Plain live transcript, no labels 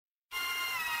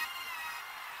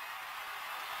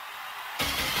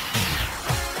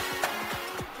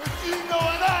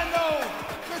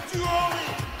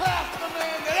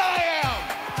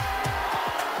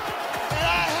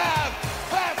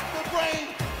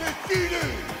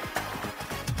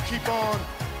keep on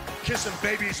kissing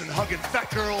babies and hugging fat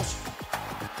girls.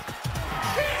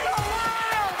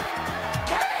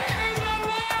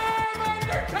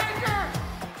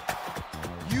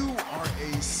 You are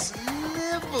a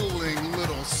sniveling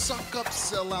little suck-up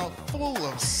sellout full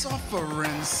of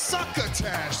suffering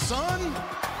succotash, son.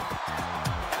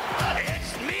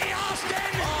 It's me,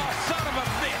 Austin! Oh, son of a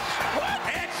bitch! What?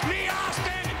 It's me,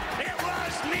 Austin! It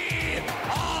was me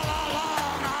all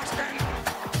along, Austin!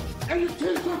 And your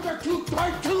t-shirts are too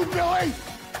tight too, Billy!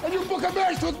 And you book a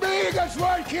match with me against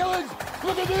Ryan Keelan!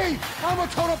 Look at me! I'm a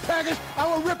total package! I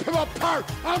will rip him apart!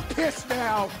 I'm pissed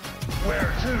now!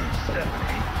 Where to,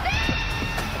 Stephanie?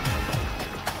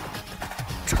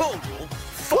 Total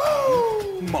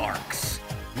Fucking Marks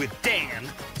with Dan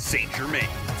St. Germain.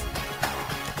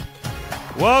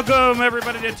 Welcome,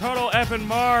 everybody, to Total Effin'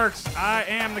 Marks. I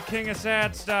am the king of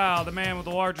sad style, the man with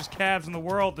the largest calves in the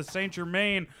world, the St.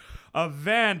 Germain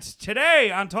event.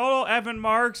 Today on Total Effin'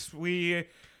 Marks, we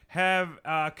have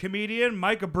comedian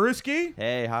Mike Abrusci.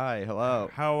 Hey, hi, hello.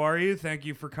 How are you? Thank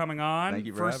you for coming on. Thank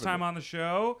you for First having time me. on the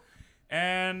show.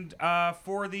 And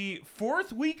for the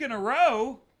fourth week in a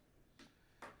row,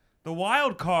 the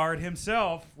wild card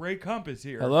himself, Ray Kump, is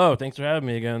here. Hello, thanks for having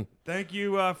me again. Thank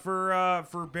you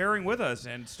for bearing with us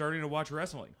and starting to watch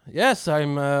wrestling. Yes,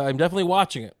 I'm definitely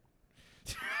watching it.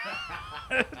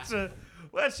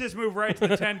 Let's just move right to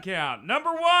the 10 count.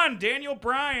 Number 1, Daniel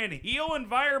Bryan, heel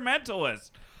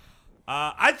environmentalist.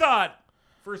 I thought,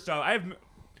 first off,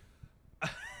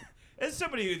 as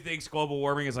somebody who thinks global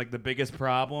warming is like the biggest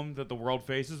problem that the world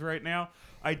faces right now,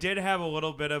 I did have a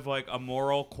little bit of like a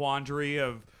moral quandary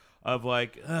of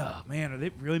like, oh man, are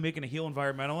they really making a heel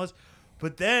environmentalist?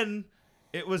 But then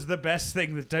it was the best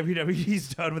thing that WWE's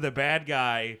done with a bad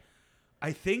guy,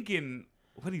 I think in,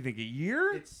 what do you think, a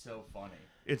year? It's so funny.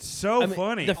 It's so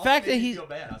funny. The fact that I he, feel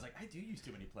bad. I was like, I do use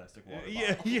too many plastic water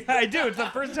yeah, I do. It's the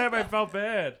first time I felt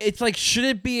bad. it's like, should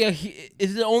it be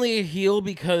is it only a heel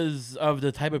because of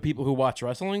the type of people who watch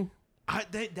wrestling?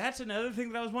 That's another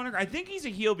thing that I was wondering. I think he's a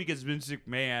heel because Vince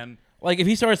McMahon. Like, if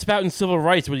he started spouting civil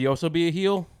rights, would he also be a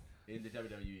heel? In the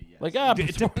WWE, yes. Like,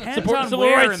 It depends support on civil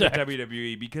where rights in the act.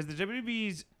 WWE, because the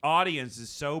WWE's audience is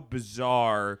so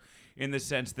bizarre in the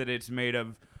sense that it's made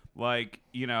of like,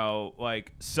 you know,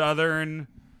 like Southern,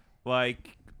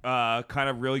 like kind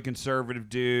of really conservative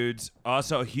dudes,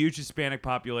 also a huge Hispanic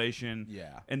population,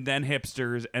 Yeah. and then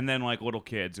hipsters, and then like little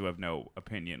kids who have no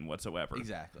opinion whatsoever.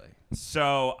 Exactly.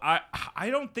 So I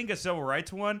don't think a civil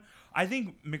rights one. I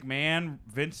think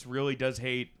Vince really does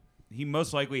hate. He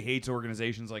most likely hates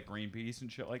organizations like Greenpeace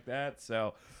and shit like that.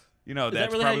 So, you know, Is that's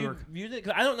that really probably how you viewed it?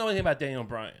 Because I don't know anything about Daniel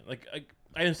Bryan. Like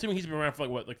I'm assuming he's been around for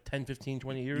like 10, 15,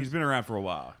 20 years. he's been around for a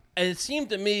while. And it seemed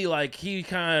to me like he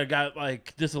kind of got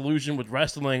like disillusioned with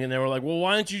wrestling, and they were like, "Well,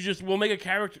 why don't you we'll make a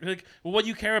character? Like, well, what do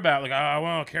you care about? Like, I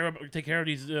want to take care of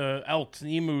these elks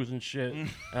and emus and shit. And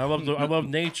I love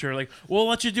nature. Like, well,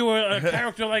 let you do a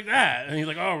character like that." And he's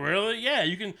like, "Oh, really? Yeah,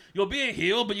 you'll be a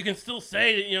heel, but you can still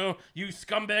say that you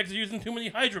scumbags are using too many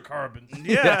hydrocarbons."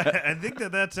 Yeah, I think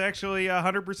that's actually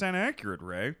 100% accurate,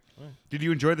 Ray. Did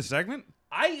you enjoy the segment?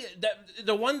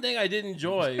 The one thing I did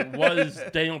enjoy was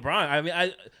Daniel Bryan. I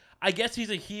mean, I guess he's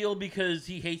a heel because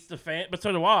he hates the fan, but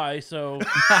so do I. So,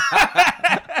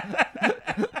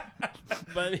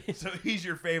 but So he's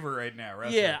your favorite right now,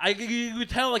 right? yeah, you could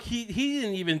tell like he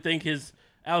didn't even think his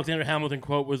Alexander Hamilton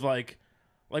quote was like,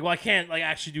 well, I can't like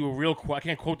actually do a real quote. I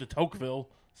can't quote the Tocqueville.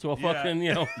 So a fucking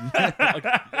like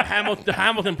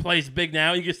Hamilton plays big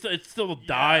now. It's still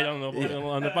died on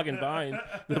the fucking dying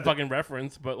the fucking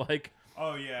reference, but like.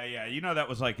 Oh, yeah. You know that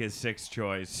was like his sixth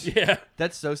choice. Yeah.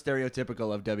 That's so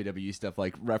stereotypical of WWE stuff,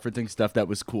 like referencing stuff that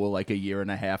was cool like a year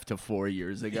and a half to 4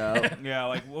 years ago. Yeah,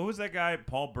 like what was that guy,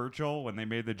 Paul Burchill, when they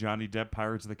made the Johnny Depp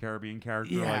Pirates of the Caribbean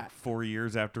character like 4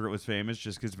 years after it was famous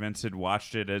just because Vince had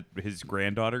watched it at his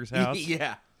granddaughter's house?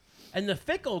 Yeah. And the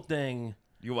Fickle thing,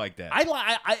 You like that?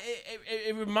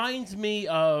 it reminds me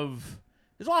of.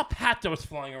 There's a lot of pathos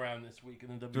flying around this week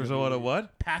in the WWE. There's a lot of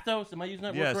what? Pathos? Am I using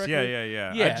that word Yes, correctly?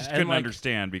 yeah. Yeah, I just and, couldn't like-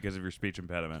 understand because of your speech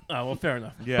impediment. Oh, well, fair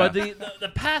enough. Yeah. But the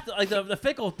path, like the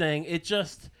Fickle thing,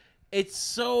 it's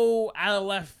so out of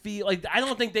left field. Like I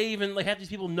don't think they even like half these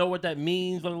people know what that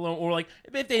means, let alone or like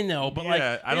if they know, but like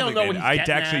I they don't know think what they he's I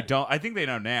getting actually at. don't. I think they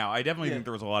know now. I definitely Yeah. think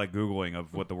there was a lot of Googling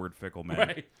of what the word fickle meant.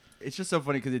 Right. It's just so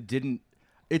funny because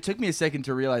it took me a second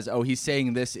to realize, oh, he's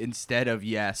saying this instead of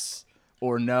yes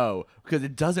or no, because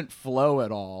it doesn't flow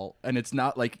at all, and it's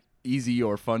not like easy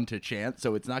or fun to chant,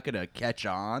 so it's not going to catch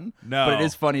on. No. But it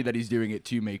is funny that he's doing it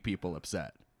to make people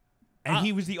upset. And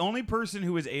he was the only person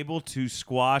who was able to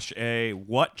squash a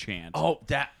what chant. Oh,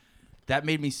 that That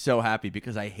made me so happy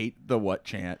because I hate the what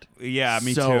chant. Yeah,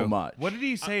 me so too. much. What did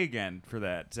he say again for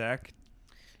that, Zach?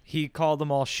 He called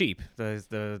them all sheep.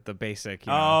 The basic.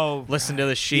 You know, Oh, listen to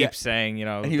the sheep Yeah. saying, you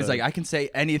know. And he was like, I can say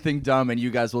anything dumb, and you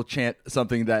guys will chant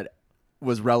something that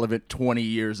was relevant 20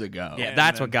 years ago. yeah,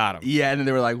 that's what got him. Yeah, and then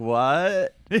they were like,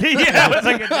 what? yeah, it was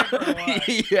like a different one.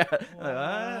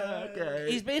 Yeah.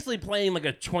 Okay. He's basically playing like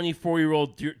a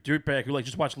 24-year-old dirtbag who like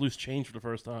just watched Loose Change for the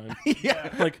first time.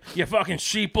 Yeah. Like, you fucking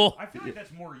sheeple. I feel like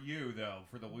that's more you though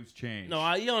for the loose change.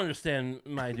 No, you don't understand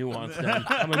my nuance, then.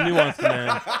 I'm a nuanced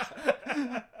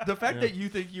man. The fact that you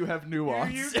think you have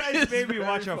nuance. You guys is made me very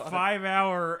watch a fun.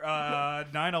 5-hour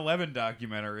 9/11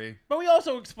 documentary. But we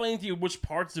also explained to you which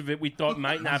parts of it we thought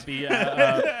might not be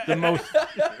the most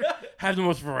have the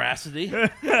most veracity.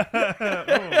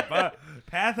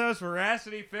 Pathos,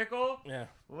 veracity, fickle. Yeah.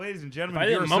 Ladies and gentlemen, If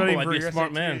I if didn't you're mumble, studying I'd for be a your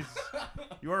smart man.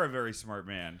 SATs, you are a very smart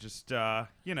man. Just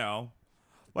you know,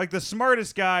 like the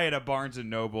smartest guy at a Barnes and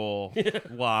Noble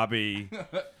lobby.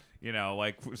 You know,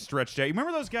 like stretched out. You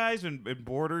remember those guys in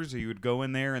Borders who you would go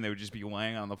in there and they would just be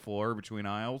laying on the floor between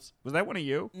aisles? Was that one of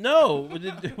you? No.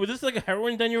 Was this like a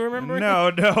heroin den you remember?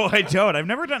 No, I don't. I've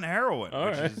never done heroin. All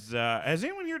which right. is, has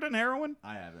anyone here done heroin?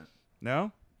 I haven't.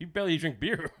 No? You barely drink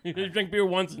beer. You drink beer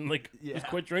once and like just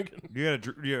quit drinking. You got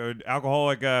an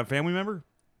alcoholic family member?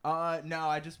 No,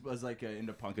 I just was like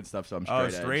into punk and stuff, so I'm straight Oh,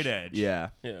 edge. straight edge. Yeah.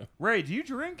 Yeah. Ray, do you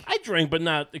drink? I drink, but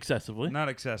not excessively. Not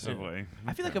excessively.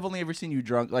 I feel like I've only ever seen you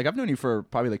drunk. Like, I've known you for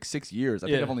probably like 6 years. I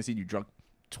think Yeah. I've only seen you drunk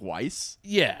twice.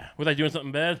 Yeah. Was I doing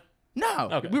something bad? No.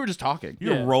 Okay. We were just talking.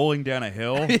 You're Yeah. rolling down a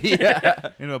hill Yeah.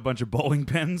 into a bunch of bowling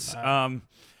pins.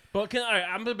 But all right,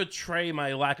 I'm gonna betray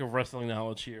my lack of wrestling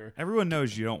knowledge here. Everyone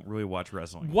knows you don't really watch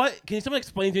wrestling. What can someone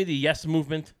explain to me the Yes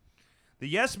movement? The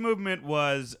Yes movement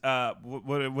was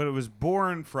what it was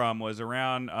born from was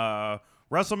around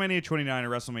WrestleMania 29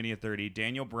 and WrestleMania 30.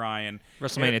 Daniel Bryan.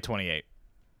 WrestleMania 28.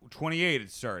 28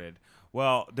 it started.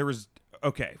 Well, there was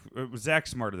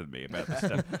Zach's smarter than me about this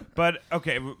stuff. But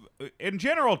okay, in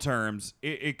general terms,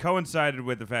 it coincided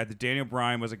with the fact that Daniel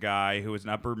Bryan was a guy who was an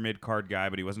upper mid card guy,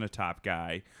 but he wasn't a top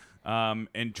guy.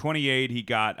 In 28, he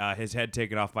got his head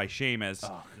taken off by Sheamus.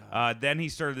 Then he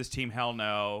started this team Hell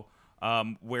No.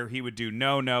 Where he would do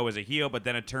no as a heel, but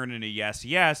then it turned into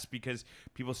yes because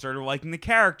people started liking the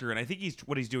character, and I think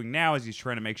what he's doing now is he's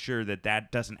trying to make sure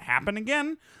that doesn't happen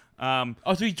again. So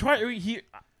he tried.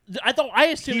 I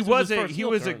assumed He this was his a first he heel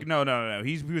was a turn. no.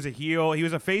 He was a heel. He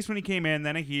was a face when he came in,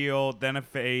 then a heel, then a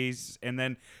face, and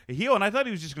then a heel. And I thought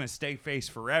he was just going to stay face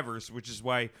forever, which is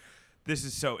why this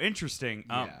is so interesting.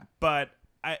 But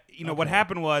what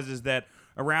happened is that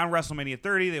around WrestleMania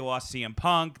 30, they lost CM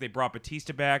Punk. They brought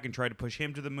Batista back and tried to push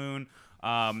him to the moon,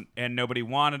 and nobody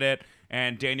wanted it.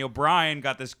 And Daniel Bryan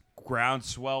got this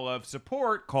groundswell of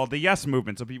support called the Yes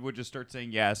Movement. So people would just start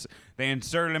saying yes. They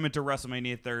inserted him into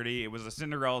WrestleMania 30. It was a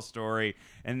Cinderella story.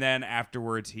 And then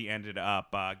afterwards, he ended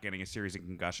up getting a series of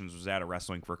concussions, was out of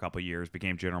wrestling for a couple of years,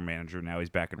 became general manager. Now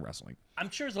he's back in wrestling. I'm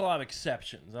sure there's a lot of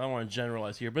exceptions. I don't want to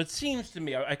generalize here, but it seems to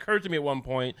me, it occurred to me at one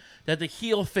point that the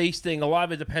heel face thing, a lot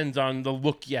of it depends on the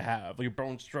look you have, your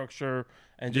bone structure,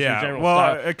 and just your general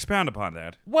style. Expound upon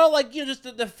that. Well, like,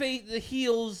 just the face, the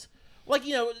heels, like,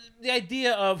 the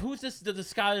idea of who's the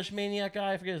Scottish maniac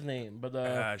guy? I forget his name, but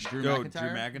Drew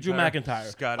McIntyre? Drew McIntyre.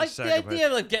 Scottish Like psychopath. the idea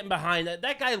of like getting behind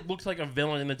that guy looks like a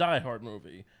villain in the Die Hard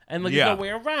movie, and like Yeah. there's no way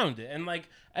around it, and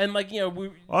we.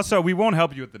 Also, we won't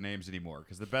help you with the names anymore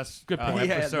because the best Good point.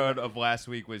 episode of last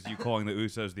week was you calling the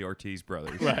Usos the Ortiz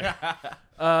brothers. Right.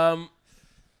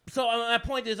 So my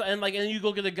point is, and you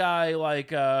look at a guy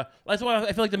that's why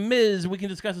I feel like the Miz. We can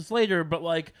discuss this later, but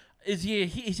is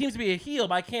he seems to be a heel,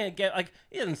 but I can't get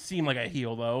he doesn't seem like a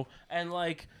heel though, and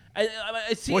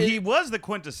He was the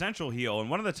quintessential heel, and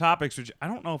one of the topics, which I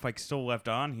don't know if I still left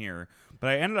on here, but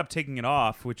I ended up taking it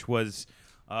off, which was,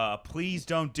 please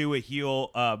don't do a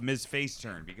heel Miz face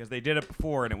turn, because they did it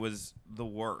before, and it was the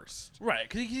worst. right,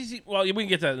 because we can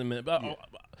get to that in a minute. But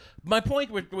my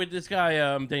point with this guy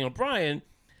Daniel Bryan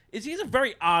is he's a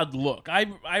very odd look. I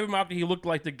remarked that he looked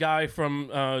like the guy from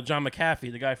John McAfee,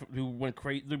 the guy who went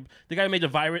crazy, the guy who made the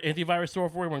antivirus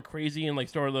software, went crazy and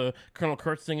started the Colonel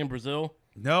Kurtz thing in Brazil.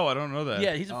 No, I don't know that.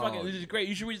 Yeah, he's he's great.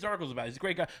 You should read his articles about it. He's a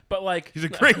great guy, but He's a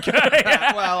great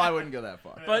guy. Well, I wouldn't go that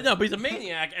far. but he's a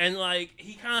maniac, and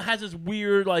he kind of has this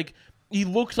weird he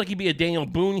looks like he'd be a Daniel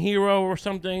Boone hero or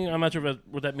something. I'm not sure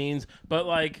what that means, but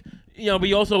but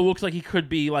he also looks like he could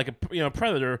be a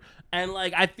Predator, and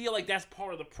I feel like that's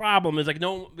part of the problem is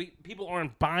people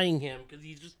aren't buying him because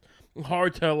he's just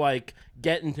hard to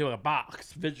get into a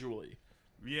box visually.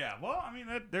 Yeah, well, I mean,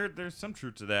 there's some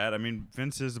truth to that. I mean,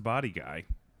 Vince is a body guy.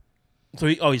 So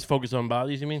he's focused on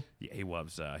bodies. You mean Yeah, he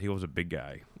was a big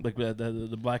guy. like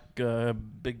the black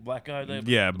big black guy?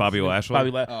 Yeah, Bobby Lashley.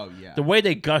 Oh, yeah. The way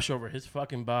they gush over his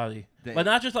fucking body, They- but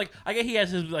not just like I get he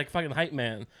has his like fucking hype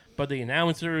man, but the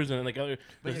announcers and like other.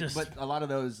 But a lot of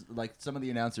those, like some of the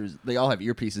announcers, they all have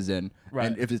earpieces in. Right.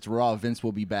 And if it's Raw, Vince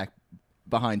will be back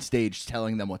behind stage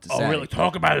telling them what to say. oh really?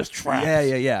 Talk about his traps.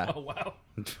 Yeah. Oh wow.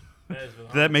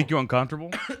 Did that make you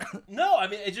uncomfortable? No, I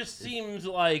mean it just seems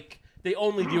like they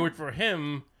only do it for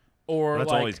him, or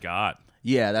That's like, all he's got.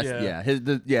 Yeah,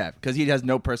 Yeah. because he has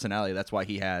no personality. That's why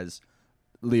he has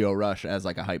Leo Rush as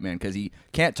like a hype man, because he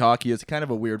can't talk. He has kind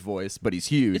of a weird voice, but he's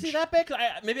huge. Is he that big?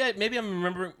 Maybe I'm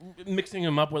remembering mixing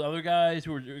him up with other guys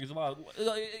who are. There's a lot.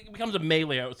 It becomes a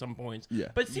melee at some points. Yeah.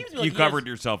 but it seems to me like You he covered has-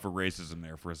 yourself for racism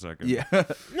there for a second. Yeah.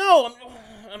 No,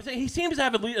 I'm saying he seems to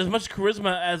have at least as much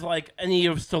charisma as like any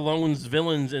of Stallone's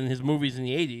villains in his movies in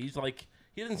the '80s. Like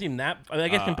he doesn't seem that. I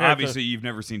guess compared Obviously, you've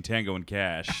never seen Tango and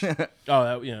Cash, to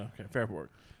okay, fair forward.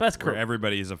 But that's where Kurt.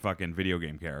 everybody is a fucking video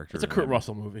game character. It's a Kurt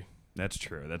Russell movie. That's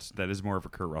true. That is more of a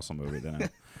Kurt Russell movie than a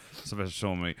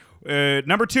special movie.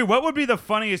 Number 2, what would be the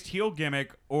funniest heel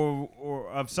gimmick or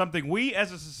of something we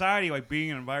as a society, like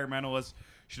being an environmentalist,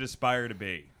 should aspire to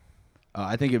be?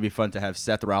 I think it'd be fun to have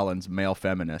Seth Rollins, male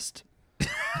feminist.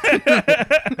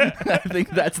 I think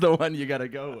that's the one you gotta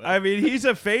go with. I mean, he's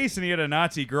a face and he had a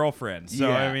Nazi girlfriend. So,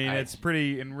 Yeah, I mean, it's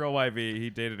pretty, in real life, he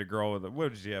dated a girl with,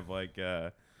 what did he have, like,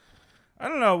 I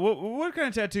don't know. What kind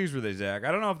of tattoos were they, Zach?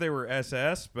 I don't know if they were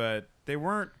SS, but they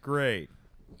weren't great.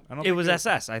 I don't It think was they-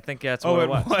 SS. I think that's Oh, what it it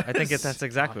was. was? I think that's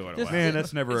exactly what it was. Man,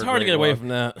 that's never It's a hard to great get away look. from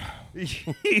that.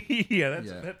 Yeah,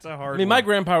 Yeah. that's a hard I mean, my one.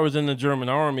 grandpa was in the German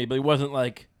army, but he wasn't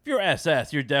like. If you're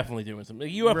SS, you're definitely doing something.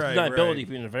 You have Right, that ability right.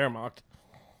 for being a Wehrmacht.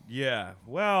 Yeah.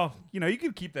 Well, you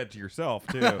could keep that to yourself,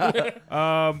 too.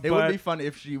 It would be fun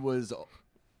if she was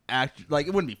like,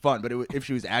 it wouldn't be fun, but if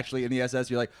she was actually in the SS,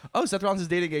 you're like, oh, Seth Rollins is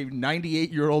dating a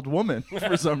 98-year-old woman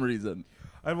for some reason.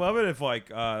 I'd love it if like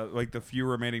the few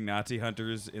remaining Nazi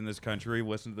hunters in this country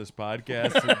listen to this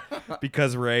podcast and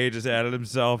because Ray just added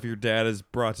himself. Your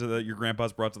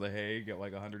grandpa's brought to the Hague at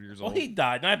like 100 years Well, old. he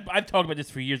died. And I've talked about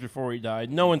this for years before he died.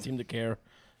 No one seemed to care.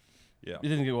 Yeah. It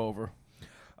didn't go over.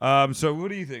 So what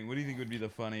do you think? What do you think would be the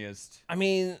funniest? I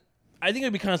mean, I think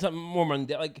it'd be kind of something more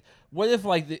mundane. Like, what if,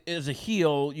 like, as a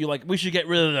heel, you like, we should get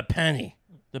rid of the penny.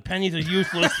 The penny's a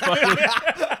useless fucking.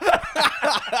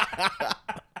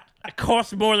 It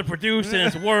costs more to produce than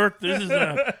it's worth.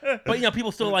 But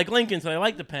people still like Lincoln, so they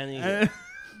like the penny.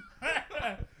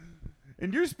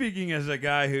 And you're speaking as a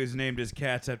guy who's named his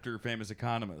cats after famous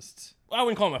economists. I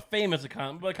wouldn't call him a famous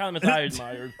economist, but economist I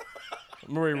admired.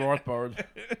 Murray Rothbard.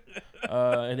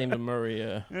 I named him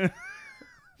Murray.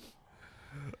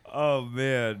 Oh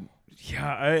man,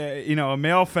 yeah. A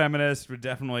male feminist would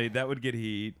definitely get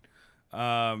heat.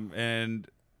 And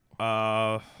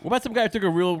What about some guy who took a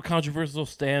real controversial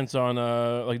stance on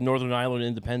like Northern Ireland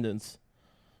independence?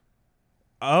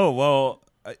 oh well,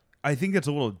 I think that's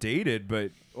a little dated,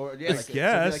 but Or It's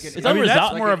yes. It's I mean, that's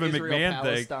unresolved. more of a an McMahon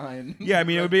thing. Israel-Palestine. Yeah, I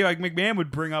mean, it would be like McMahon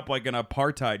would bring up like an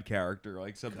apartheid character,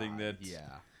 like something that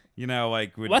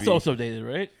like would Well, that's be, also dated,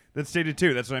 right? that's dated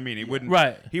too. That's what I mean. He wouldn't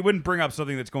Right. He wouldn't bring up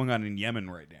something that's going on in Yemen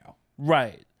right now.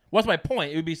 Right. What's my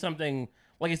point? It would be something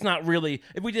like it's not really.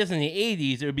 If we did this in the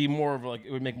 '80s, it would be more of like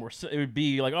it would make more. It would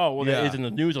be like, oh, well, that Yeah. is in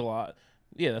the news a lot.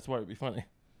 Yeah, that's why it would be funny.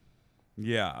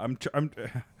 Yeah, I'm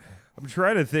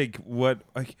trying to think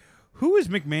who has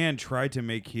McMahon tried to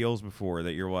make heels before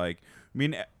that you're like. I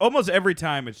mean, almost every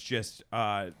time it's just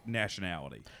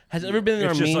nationality. Has there ever been an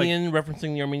It's just like- Armenian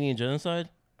referencing the Armenian genocide?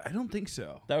 I don't think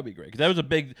so. That would be great because that was a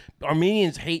big.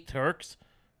 Armenians hate Turks.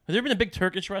 Has there been a big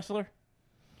Turkish wrestler?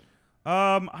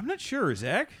 I'm not sure,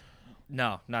 Zach.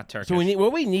 No, not Turkish. So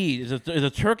what we need is a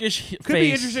Turkish Could face.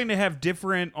 be interesting to have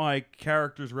different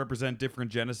characters represent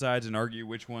different genocides and argue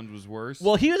which one was worse.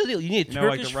 Well, here's the deal: you need a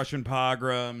like Turkish. the Russian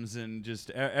pogroms and just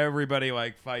everybody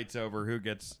fights over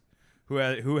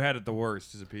who had it the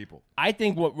worst as a people. I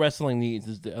think what wrestling needs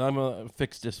is, and I'm gonna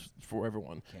fix this for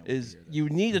everyone, is you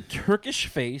need a Turkish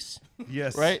face,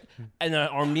 Yes. right, and an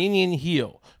Armenian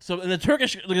heel. So, and the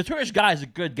Turkish guy is a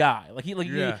good guy.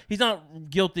 Yeah. He's not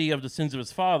guilty of the sins of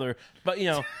his father, but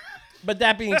But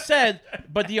that being said,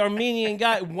 but the Armenian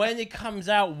guy, when it comes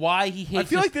out why he hates, I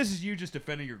feel like this is you just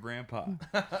defending your grandpa.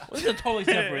 this is totally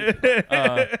separate.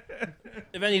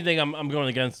 If anything, I'm going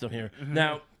against him here.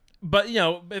 Now, But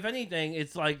if anything,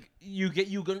 it's like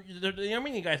the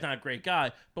Armenian guy's not a great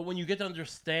guy, but when you get to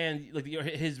understand like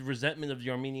his resentment of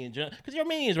the Armenian, because the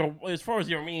Armenians, as far as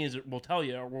the Armenians will tell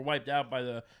you, were wiped out by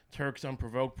the Turks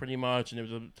unprovoked, pretty much, and it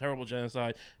was a terrible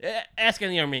genocide. Ask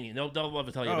any Armenian; they'll love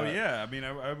to tell you. Oh about it. yeah, I mean,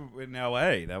 I in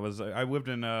L.A. I lived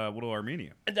in Little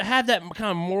Armenia. And to have that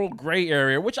kind of moral gray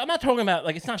area, which I'm not talking about,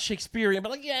 like it's not Shakespearean, but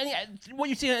like what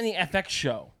you see on any FX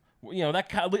show.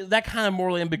 That kind of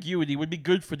moral ambiguity would be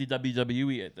good for the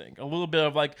WWE. I think a little bit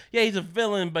of like, yeah, he's a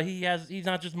villain, but he's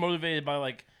not just motivated by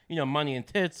like money and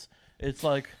tits. It's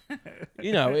like,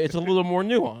 it's a little more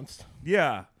nuanced.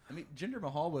 Yeah, I mean, Jinder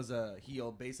Mahal was a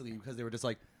heel basically because they were just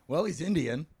like, well, he's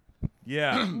Indian.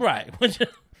 yeah, Right.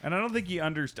 and I don't think he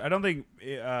understood. I don't think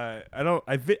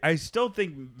I still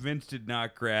think Vince did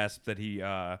not grasp that he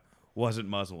wasn't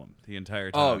Muslim the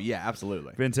entire time. Oh yeah,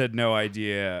 absolutely. Vince had no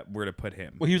idea where to put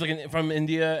him. Well, he was like from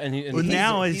India, and he. And Well, he's-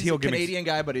 now his He's heel a gimmick's- Canadian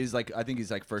guy, but he's like I think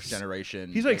he's like first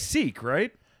generation. He's like Sikh,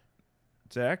 right?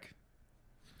 Zach.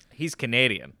 He's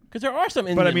Canadian. Because there are some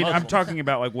Indian But I mean, I'm Muslims. talking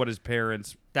about like what his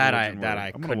parents. That religion I were.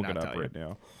 I'm could gonna look not it up tell you. right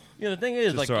now. The thing is,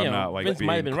 Just like, so I'm not, like, Vince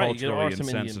might have being been right. There are culturally some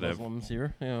Indian insensitive. Muslims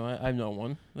here. I know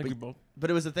one. Like we both. But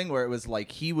it was the thing where it was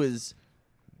like he was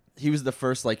the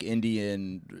first like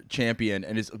Indian champion,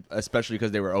 and especially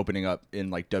because they were opening up in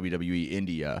like WWE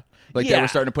India, like they Yeah. were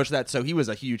starting to push that. So he was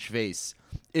a huge face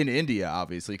in India,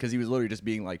 obviously, because he was literally just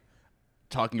being like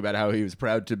talking about how he was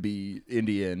proud to be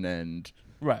Indian and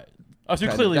Right. Oh, so he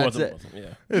Kind of, clearly that's wasn't it. Muslim. Yeah.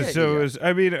 Yeah, Yeah, so yeah. it was,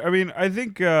 I mean, I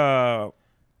think.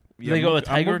 they go the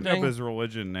tiger I'm looking thing? up his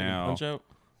religion now. Punch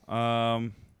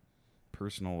out.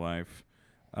 Personal life.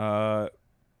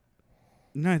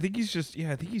 No, I think he's just.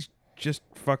 Yeah, I think he's just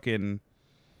fucking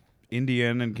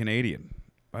Indian and Canadian.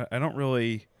 I don't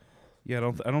really.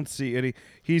 Yeah, I don't see any.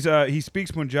 He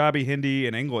speaks Punjabi, Hindi,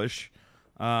 and English.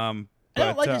 But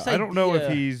don't like this I don't know if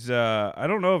idea.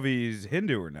 he's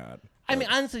Hindu or not. I mean,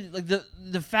 honestly, like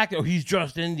the fact that he's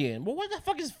just Indian. Well, what the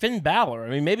fuck is Finn Balor? I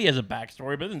mean, maybe he has a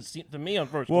backstory, but it doesn't seem to me on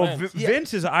first Well, glance.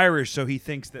 Vince is Irish, so he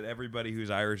thinks that everybody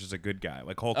who's Irish is a good guy.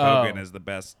 Like Hulk Hogan is the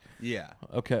best. yeah,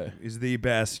 Okay. Is the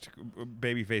best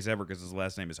babyface ever because his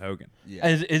last name is Hogan. yeah.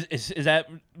 Is that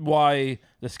why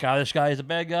the Scottish guy is a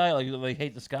bad guy? Like they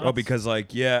hate the Scots? Oh, because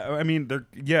like I mean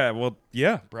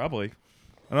probably.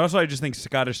 And also, I just think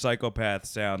Scottish psychopath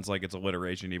sounds like it's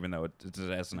alliteration, even though it's an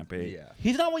SNP. Yeah.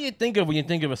 he's not what you think of when you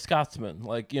think of a Scotsman.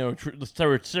 Like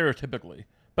stereotypically.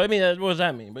 But I mean, what does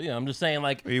that mean? But I'm just saying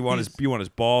like You want his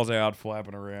balls out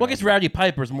flapping around. Well, I guess Rowdy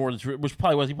Piper's more, which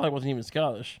probably he probably wasn't even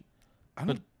Scottish.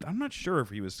 I'm not sure if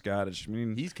he was Scottish. I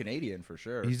mean, He's Canadian for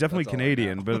sure. he's definitely That's all I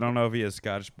Canadian, know. but I don't know if he has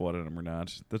Scottish blood in him or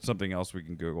not. That's something else we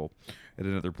can Google at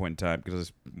another point in time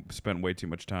because I spent way too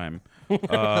much time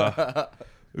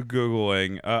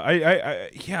Googling.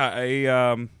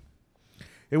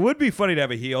 It would be funny to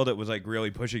have a heel that was like really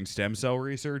pushing stem cell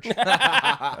research,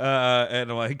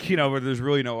 and like where there's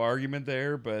really no argument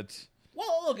there. But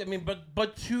Well, look, I mean,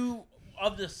 but two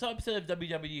of the subset of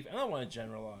WWE, I don't want to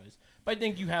generalize, but I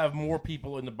think you have more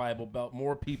people in the Bible Belt,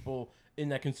 more people in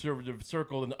that conservative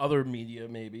circle than other media,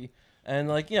 maybe, and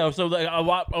so like a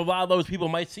lot of those people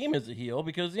might see him as a heel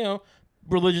because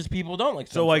religious people don't like.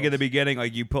 so like at the beginning,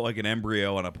 like you put like an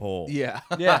embryo on a pole. Yeah.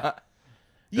 yeah.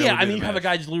 Yeah, would I be mean, the you have a match.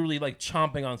 guy just literally like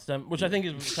chomping on stem, which I think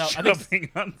is I Jumping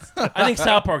on think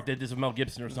South Park did this with Mel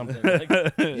Gibson or something. Like,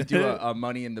 You do a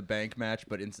Money in the Bank match,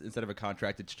 but instead of a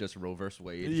contract, it's just Roe vs.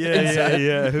 Wade.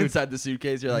 Yeah. Who Inside the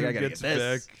suitcase, you're like, I gotta get gets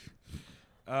this.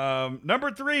 back?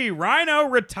 Number 3, Rhino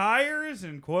retires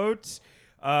in quotes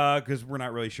because we're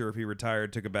not really sure if he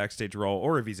retired, took a backstage role,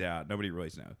 or if he's out. Nobody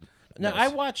really knows. now I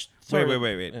watched. Wait.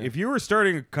 Yeah. If you were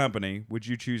starting a company, would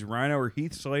you choose Rhino or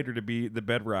Heath Slater to be the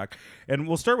bedrock? And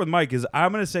we'll start with Mike, because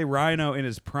I'm going to say Rhino in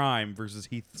his prime versus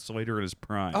Heath Slater in his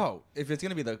prime. Oh, if it's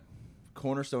gonna be the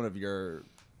cornerstone of your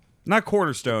Not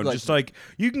cornerstone, Like- just like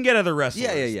you can get other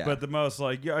wrestlers. Yeah. But the most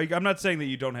I'm not saying that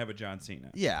you don't have a John Cena.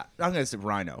 yeah, I'm gonna say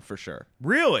Rhino for sure.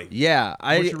 Really? Yeah,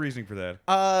 What's your reasoning for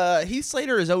that? Heath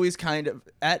Slater is always kind of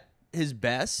at his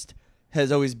best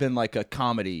has always been like a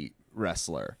comedy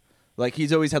wrestler. Like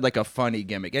he's always had like a funny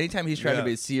gimmick. Anytime he's tried to Yeah.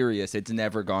 be serious, it's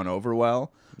never gone over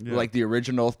well. Yeah. Like the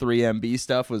original 3MB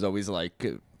stuff was always like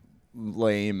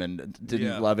lame and didn't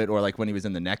Yeah. love it, or like when he was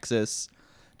in the Nexus,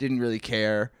 didn't really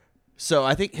care. So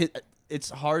I think it's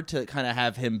hard to kind of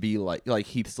have him be like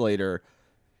Heath Slater,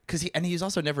 because he's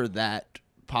also never that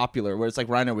popular. Where it's like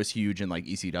Rhino was huge in like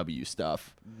ECW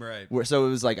stuff. Right. So it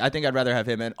was like I think I'd rather have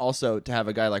him, and also to have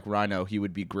a guy like Rhino, he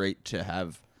would be great to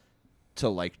have to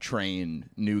like train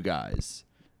new guys.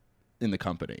 in the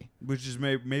company. Which is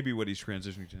maybe what he's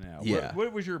transitioning to now. Yeah.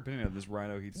 What was your opinion of this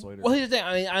Rhino Heath Slater? Well, here's the thing.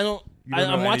 I mean, You don't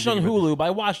I'm know watching on anything about Hulu, but I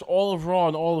watched all of Raw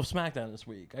and all of SmackDown this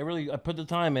week. I put the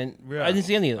time in. Yeah. I didn't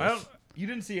see any of this. You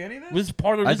didn't see any of this? Was this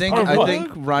part of? I this think- part of I what? think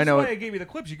That's Rhino- why I gave you the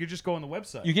clips. You could just go on the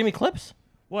website. You gave me clips.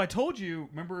 Well, I told you.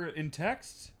 Remember in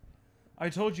text, I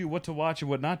told you what to watch and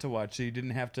what not to watch, so you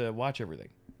didn't have to watch everything.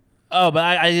 Oh, but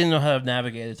I didn't know how to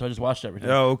navigate it, so I just watched everything.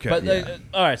 Oh, okay. But Yeah.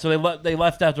 all right, so they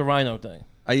left out the Rhino thing.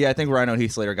 Yeah, I think Rhino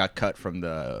Heath Slater got cut from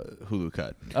the Hulu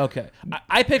cut. Okay,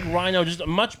 I picked Rhino, just a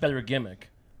much better gimmick.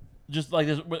 Just like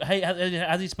this. Hey, how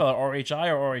does he spell it? RHI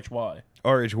or RHY?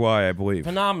 RHY, I believe.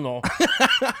 Phenomenal.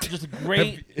 Just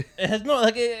great. It has no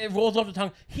it rolls off the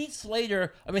tongue. Heath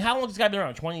Slater. I mean, how long has this guy been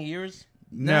around? 20 years.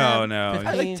 No. I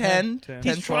 15, like 10. 10.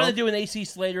 He's 10, trying 12. to do an AC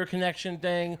Slater connection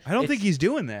thing. I don't think he's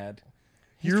doing that.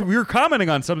 You're commenting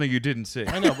on something you didn't see.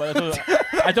 I know, but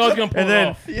I thought I was gonna pull And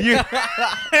it then off.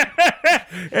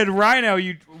 and Rhino,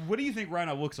 what do you think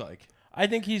Rhino looks like? I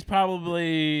think he's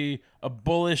probably a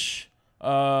bullish,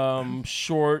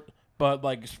 short, but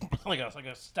like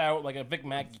a stout, like a Vic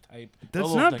Mackey type. That's A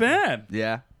little not thicker. bad.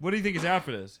 Yeah. What do you think his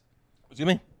outfit is? Excuse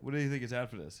me. What do you think his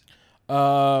outfit is?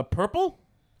 Purple.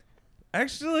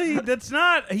 Actually, that's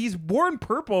not. He's worn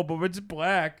purple, but it's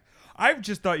black. I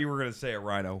just thought you were going to say a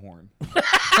rhino horn.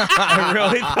 I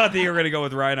really thought that you were going to go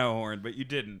with rhino horn, but you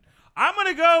didn't. I'm going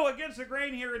to go against the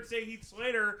grain here and say Heath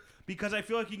Slater because I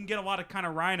feel like you can get a lot of kind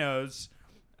of rhinos.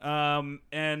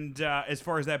 As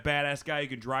far as that badass guy who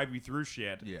can drive you through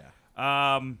shit.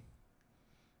 Yeah.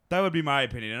 That would be my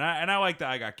opinion, and I like the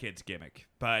I got kids gimmick,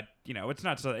 but it's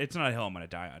not a hill I'm gonna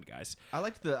die on, guys. I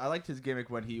liked his gimmick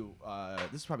when he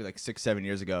this is probably like 6-7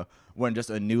 years ago when just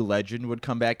a new legend would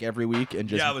come back every week and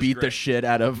just Yeah, it was beat the great. shit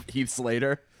out of Heath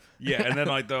Slater. Yeah, and then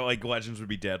the legends would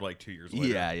be dead 2 years later.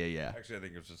 Yeah. Actually, I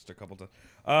think it was just a couple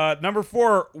times. Number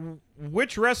 4,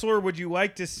 which wrestler would you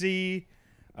like to see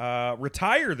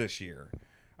retire this year?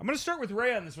 I'm going to start with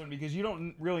Ray on this one because you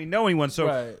don't really know anyone. So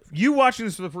Right. you watching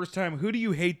this for the first time, who do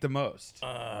you hate the most?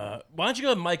 Why don't you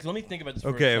go to Mike? Let me think about this. For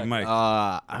a Okay, second.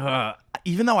 Mike.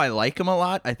 Even though I like him a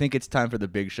lot, I think it's time for the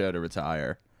Big Show to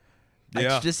retire.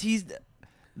 Yeah. It's just he's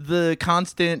the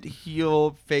constant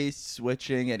heel face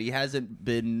switching, and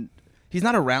he's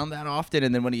not around that often.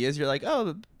 And then when he is, you're like,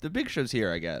 oh, the Big Show's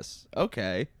here, I guess.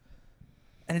 Okay.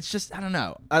 And it's just, I don't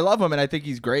know. I love him, and I think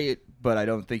he's great, but I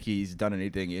don't think he's done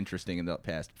anything interesting in the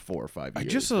past 4 or 5 years. I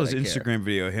just saw his that I care. Instagram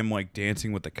video of him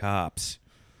dancing with the cops.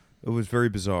 It was very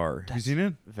bizarre. Have you seen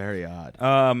it? Very odd.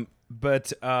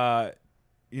 But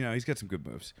he's got some good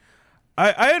moves.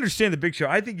 I understand the Big Show.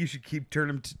 I think you should keep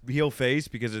turning him to heel face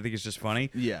because I think it's just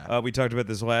funny. Yeah. We talked about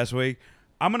this last week.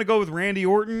 I'm gonna go with Randy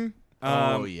Orton.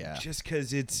 Oh, yeah. Just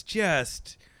because it's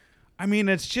just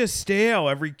stale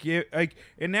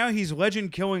and now he's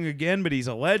legend killing again, but he's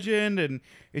a legend, and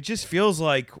it just feels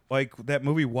like that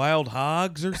movie Wild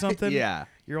Hogs or something. Yeah.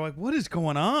 You're like, what is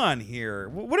going on here?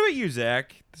 What about you,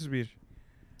 Zach? This would be.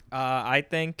 I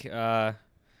think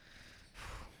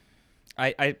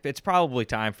it's probably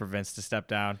time for Vince to step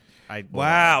down.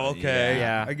 Wow. Okay.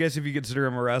 Yeah. I guess if you consider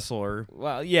him a wrestler.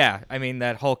 Well, yeah. I mean,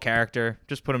 that whole character,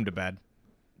 just put him to bed.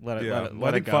 Let Yeah. it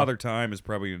I think go. Father Time is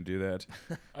probably going to do that.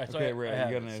 All right, so Okay, I Ray, have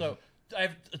you got it. an So I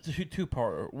have a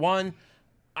two-parter. One,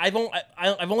 I've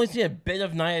only seen a bit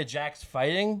of Nia Jax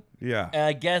fighting, Yeah. and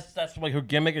I guess that's her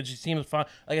gimmick, and she seems fun.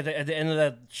 At the end of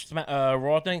that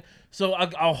Raw thing, so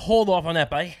I'll hold off on that.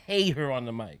 But I hate her on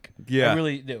the mic. Yeah. I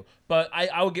really do. But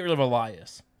I would get rid of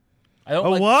Elias. I don't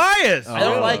Elias. I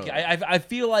don't like it. I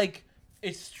feel like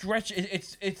it's stretch.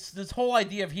 It's this whole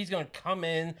idea of he's gonna come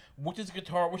in with his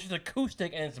guitar, which is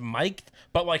acoustic and it's mic'd,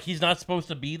 but he's not supposed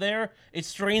to be there. It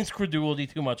strains credulity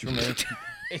too much for me.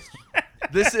 It's,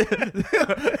 This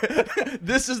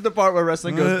is the part where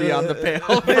wrestling goes beyond the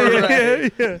pale.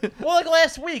 Yeah. well,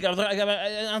 last week I was like, I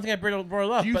don't think I brought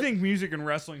it up. Do you but, think music and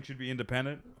wrestling should be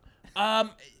independent?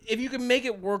 if you can make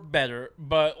it work better,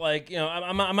 but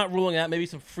I'm not ruling out maybe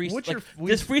some What's your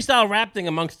this freestyle rap thing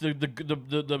amongst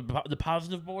the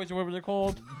positive boys or whatever they're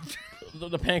called,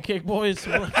 the pancake boys.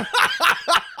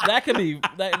 That could be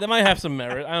that might have some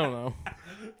merit. I don't know.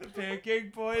 The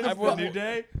Pancake Boys, will- the New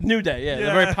Day. New Day, yeah,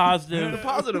 they're very positive. The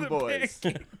positive The boys.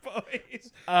 Pancake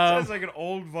Boys. Sounds like an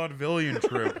old vaudevillian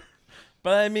troupe.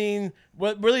 But I mean,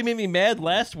 what really made me mad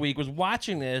last week was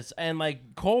watching this, and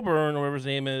Colburn or whatever his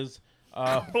name is,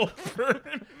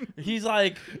 he's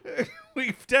like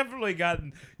We've definitely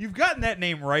you've gotten that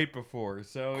name right before.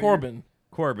 So Corbin.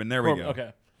 Corbin, there we go.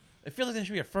 Okay, it feels like that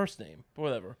should be a first name, but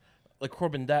whatever.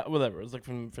 Corbin, whatever. It's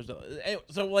from anyway,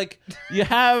 so you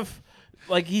have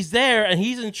he's there and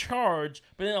he's in charge,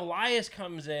 but then Elias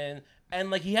comes in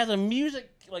and he has a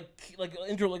music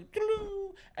intro like,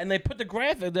 and they put the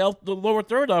graphic, the lower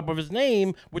third up of his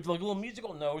name with like little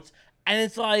musical notes, and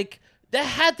it's like. That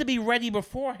had to be ready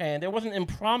beforehand. It wasn't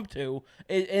impromptu.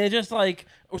 And it's just like,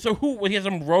 so who? He has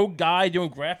some rogue guy doing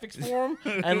graphics for him,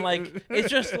 and like, it's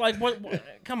just like, what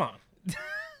come on.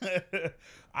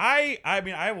 I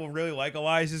mean, I will really like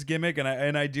Elias's gimmick,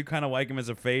 and I do kind of like him as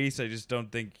a face. I just don't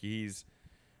think he's.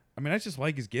 I mean, I just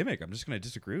like his gimmick. I'm just gonna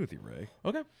disagree with you, Ray.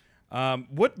 Okay.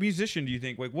 What musician do you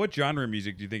think? Like, what genre of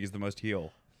music do you think is the most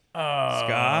heel?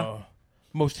 Ska.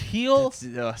 Most heel?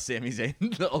 That's, Sami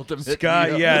Zayn, the ultimate.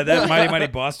 Ska, yeah, that Mighty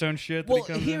Boss Tone shit. Well,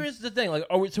 here's the thing. Like,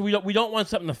 so we don't want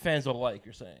something the fans will like.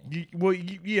 You're saying?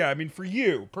 Yeah. I mean, for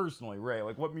you personally, Ray,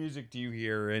 like, what music do you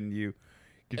hear and you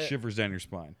get shivers down your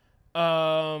spine?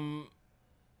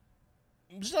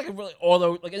 Just like a really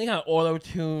like any kind of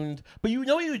auto-tuned. But you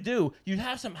know what you would do? You'd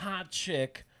have some hot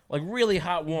chick, like really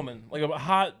hot woman, like a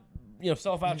hot.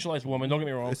 Self-actualized woman. Don't get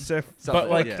me wrong. But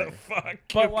like, the fuck?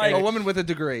 But like a woman with a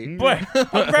degree. but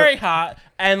very hot,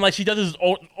 and like she does this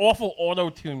awful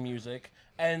auto-tune music,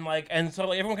 and so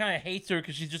like everyone kind of hates her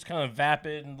because she's just kind of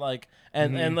vapid and like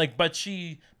and like, but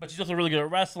she's also really good at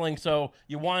wrestling. So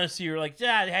you want to see her like,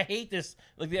 yeah, I hate this.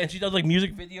 Like, and she does like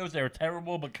music videos that are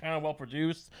terrible but kind of well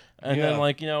produced, and then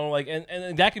like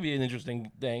and that could be an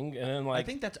interesting thing. And then like I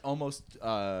think that's almost.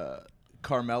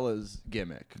 Carmella's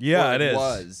gimmick. Yeah, it is.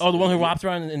 Was. Oh, the one who whops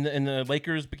around in the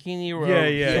Lakers bikini? Or,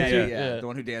 Yeah. The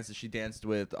one who dances. She danced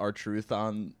with R-Truth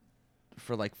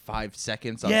for like 5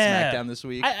 seconds on SmackDown this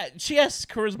week. She has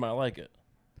charisma. I like it.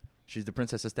 She's the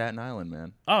princess of Staten Island,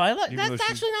 man. Oh, I like that's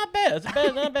actually not bad. That's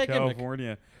not a bad gimmick.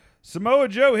 California. Samoa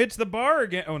Joe hits the bar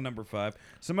again. Oh, number 5.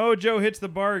 Samoa Joe hits the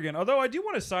bar again. Although I do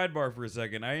want to sidebar for a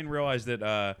second. I didn't realize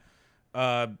that.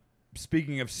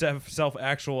 Speaking of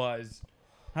self-actualized.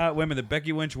 Hot women. That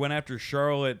Becky Lynch went after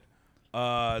Charlotte.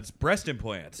 It's breast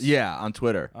implants. Yeah, on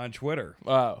Twitter.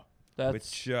 Wow,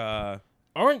 which don't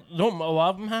a lot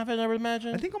of them have it? I would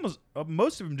imagine. I think almost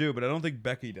most of them do, but I don't think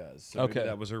Becky does. So okay,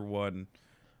 that was her one.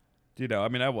 I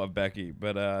mean, I love Becky,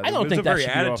 but I don't think a that very should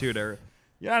attitude error.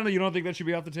 Yeah, I don't know. You don't think that should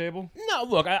be off the table? No,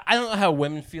 look, I don't know how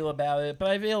women feel about it,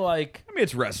 but I feel like... I mean,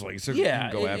 it's wrestling, so you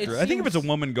can go after it. I think if it's a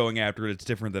woman going after it, it's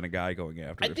different than a guy going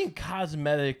after it. I think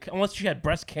cosmetic, unless she had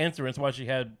breast cancer, that's why she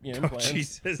had implants. Oh,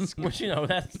 Jesus. Which,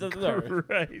 that's...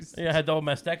 Christ. Yeah, I had double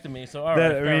mastectomy, so all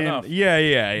right, fair enough.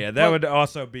 Yeah. That would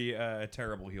also be a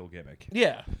terrible heel gimmick.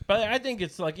 Yeah, but I think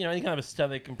it's like, any kind of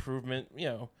aesthetic improvement,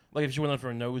 like if she went on for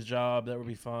a nose job, that would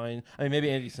be fine. I mean, maybe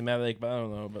anti-Semitic, but I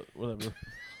don't know, but whatever.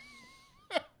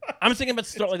 I'm thinking about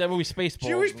like that movie Spaceballs.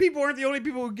 Jewish people aren't the only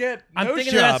people who get I'm nose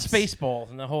thinking jobs. of that Spaceballs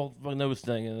and the whole nose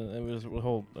thing, and it was a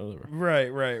whole whatever.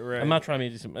 Right. I'm not trying to be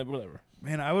decent, whatever.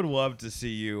 Man, I would love to see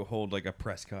you hold like a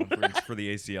press conference for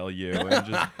the ACLU and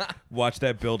just watch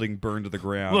that building burn to the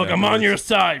ground. Look, I'm on your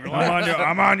side.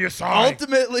 I'm on your side.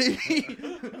 Ultimately,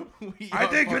 I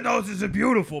think your noses are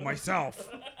beautiful myself.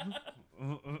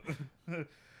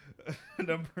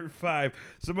 Number 5,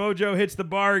 Samoa Joe hits the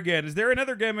bar again. Is there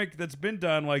another gimmick that's been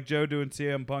done, like Joe doing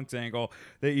CM Punk's angle,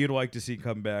 that you'd like to see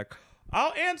come back?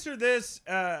 I'll answer this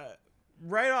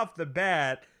right off the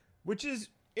bat, which is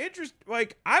interesting.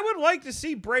 Like, I would like to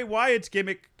see Bray Wyatt's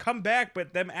gimmick come back,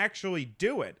 but them actually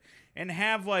do it and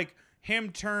have like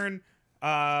him turn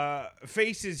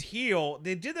faces heel.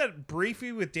 They did that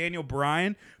briefly with Daniel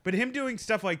Bryan, but him doing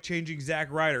stuff like changing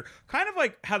Zack Ryder, kind of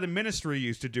like how the Ministry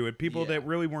used to do it, people that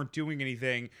really weren't doing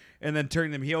anything and then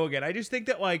turning them heel again. I just think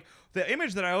that like the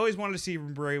image that I always wanted to see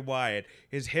from Bray Wyatt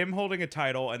is him holding a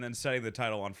title and then setting the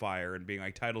title on fire and being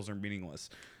like, titles are meaningless.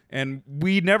 And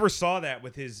we never saw that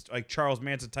with his like Charles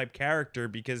Manson type character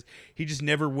because he just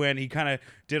never went. He kind of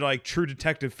did like True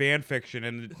Detective fan fiction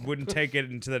and wouldn't take it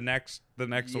into the next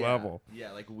level.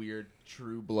 Yeah, like weird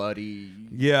True Bloody.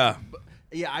 Yeah.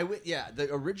 The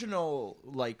original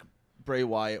like Bray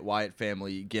Wyatt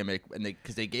family gimmick, and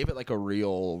because they gave it like a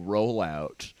real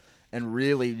rollout, and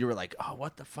really you were like, oh,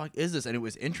 what the fuck is this? And it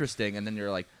was interesting, and then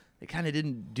you're like, they kind of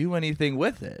didn't do anything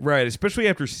with it. Right, especially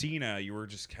after Cena, you were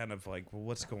just kind of like, well,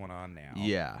 what's going on now?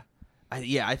 Yeah.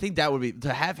 I think that would be,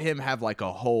 to have him have like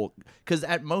a whole, because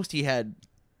at most he had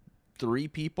 3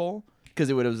 people, because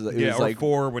it was or like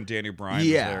 4 when Daniel Bryan was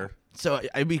there. So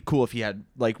it'd be cool if he had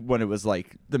like when it was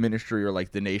like the Ministry or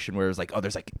like the Nation, where it was like, oh,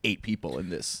 there's like 8 people in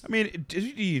this. I mean,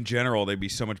 in general, they'd be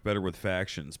so much better with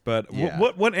factions. But Yeah.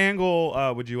 what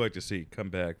angle would you like to see come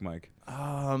back, Mike?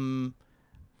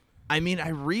 I mean, I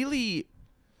really,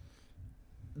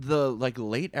 the like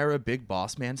late era Big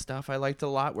Boss Man stuff I liked a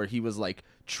lot, where he was like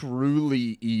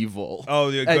truly evil. Oh,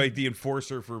 like the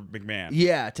enforcer for McMahon.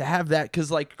 Yeah, to have that, because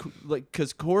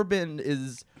because Corbin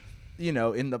is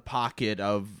in the pocket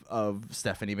of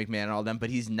Stephanie McMahon and all them, but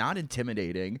he's not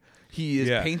intimidating. He is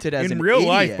painted as in an real idiot.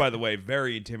 life, by the way,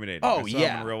 very intimidating. Oh, I saw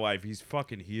him in real life, he's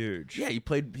fucking huge. Yeah, he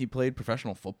played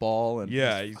professional football and He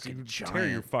fucking would tear your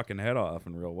giant. fucking head off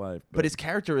in real life. But his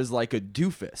character is like a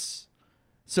doofus.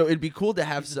 So it'd be cool to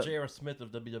have He's the J.R. Smith of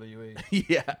WWE.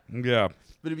 yeah. yeah,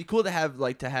 But it'd be cool to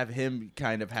have him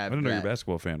kind of I have don't know you're a that.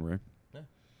 basketball fan, Ray.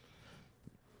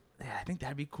 Yeah, I think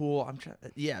that'd be cool.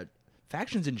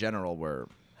 Factions in general were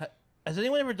Has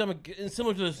anyone ever done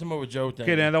similar to the Samoa Joe thing?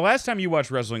 Okay, now the last time you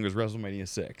watched wrestling was WrestleMania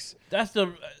 6. That's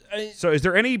the. So is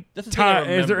there any That's the thing I time?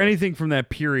 Is there remember. anything from that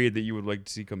period that you would like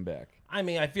to see come back? I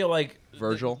mean, I feel like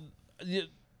Virgil.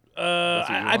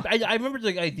 I remember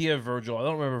the idea of Virgil. I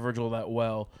don't remember Virgil that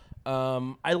well.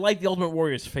 I like the Ultimate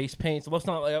Warrior's face paint, so let's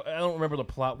not. I don't remember the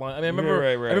plot line. I mean, I remember. Right.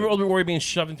 I remember Ultimate Warrior being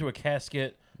shoved into a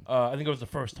casket. I think it was the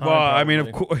first time. Well, I mean,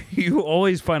 probably. of course, you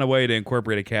always find a way to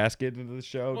incorporate a casket into the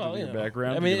show Well, to you your know.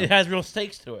 background. I mean, it has real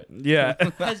stakes to it. yeah.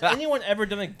 Has anyone ever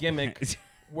done a gimmick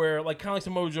where, like, kind of like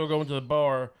Samoa Joe going to the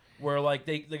bar, where like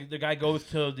the guy goes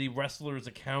to the wrestler's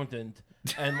accountant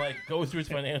and like goes through his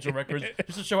financial records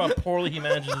just to show how poorly he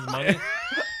manages his money?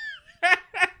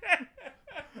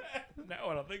 No,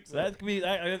 I don't think so. That could be.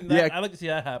 Yeah. I'd like to see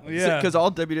that happen. Yeah. Because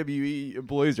all WWE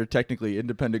employees are technically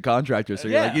independent contractors, so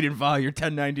you're Yeah. like, you didn't file your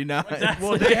 1099.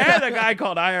 Well, they had a guy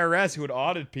called IRS who would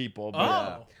audit people. But,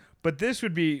 Oh. but this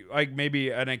would be like maybe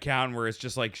an account where it's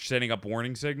just like setting up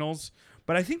warning signals.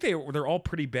 But I think they're all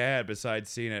pretty bad besides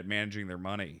seeing it managing their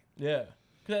money. Yeah.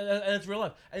 And it's real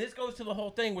life. And this goes to the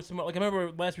whole thing with some. Like I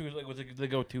remember last week was they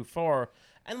go too far.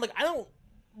 And like I don't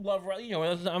love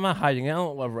I'm not hiding it. I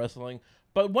don't love wrestling.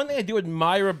 But one thing I do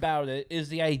admire about it is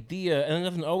the idea, and it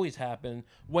doesn't always happen,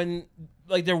 when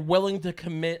like they're willing to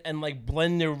commit and like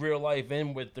blend their real life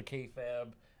in with the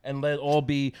kayfabe and let it all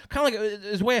be kind of like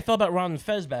it's the way I felt about Ron and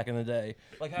Fez back in the day.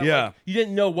 Like how like, you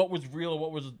didn't know what was real,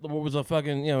 what was a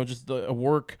fucking just a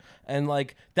work, and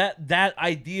like that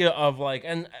idea of like,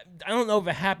 and I don't know if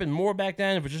it happened more back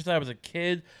then, if it's just that I was a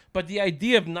kid, but the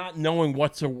idea of not knowing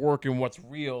what's a work and what's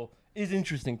real is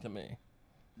interesting to me.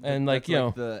 And like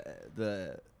That's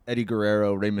the Eddie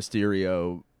Guerrero Rey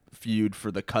Mysterio feud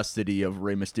for the custody of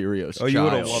Rey Mysterio's child. you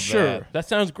would've loved sure, that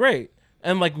sounds great.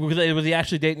 And like, was he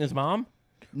actually dating his mom?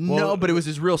 No, but it was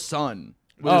his real son.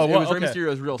 It Oh, was, well, it was Rey okay.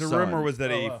 Mysterio's real The son. rumor was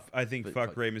that I think But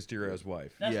fucked fuck- Rey Mysterio's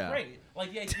wife. That's Yeah. great.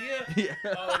 Like the idea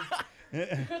of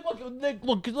because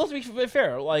look, let's be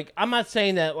fair. Like I'm not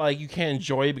saying that like you can't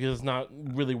enjoy it because it's not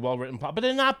really well written plot, but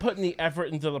they're not putting the effort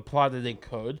into the plot that they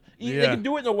could. They Yeah. can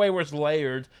do it in a way where it's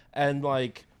layered and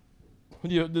like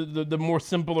the more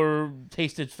simpler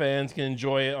tasted fans can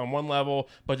enjoy it on one level,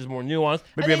 but just more nuanced.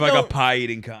 Maybe And have they like a don't- pie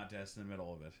eating contest in the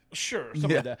middle of it. Sure,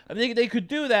 something like that. I mean, they could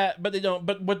do that, but they don't.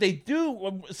 But what they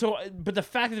do, but the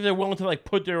fact that they're willing to like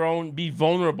put their own, be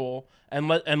vulnerable, and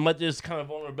let this kind of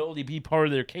vulnerability be part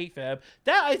of their kayfabe,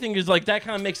 that I think is like that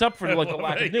kind of makes up for like the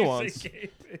lack of nuance.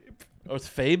 Oh, it's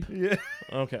Fabe. Yeah.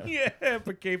 Okay. Yeah,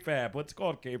 but K-Fab. Let's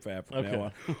call it K-Fab from Okay. now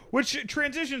on. Which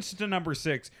transitions to number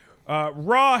 6.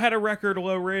 Raw had a record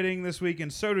low rating this week,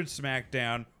 and so did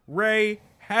SmackDown. Ray,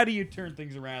 how do you turn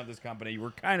things around at this company?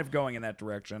 We're kind of going in that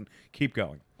direction. Keep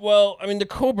going. Well, I mean, the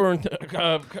Coburn,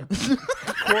 Corbin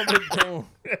thing.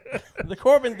 The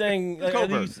Corbin thing.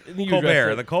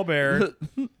 Colbert. The Colbert.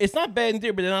 It's not bad in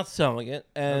theory, but they're not selling it.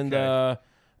 And Okay.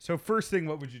 So first thing,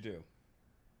 what would you do?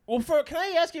 can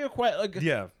I ask you a question? Like,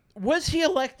 Yeah. Was he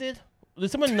elected?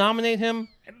 Did someone nominate him?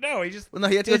 No, he just... Well, no,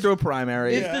 he had to go through a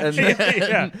primary. Is and the, then-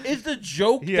 yeah. is the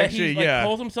joke He that actually- he like, yeah.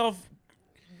 calls himself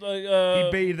like He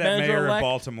baited that mayor of manager-elect?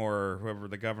 Baltimore, or whoever,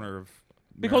 the governor of...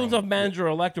 He calls himself Maryland.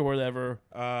 manager-elect or whatever.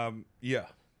 Yeah.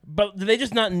 But do they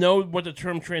just not know what the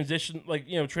term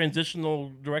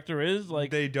transitional director is?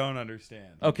 Like, They don't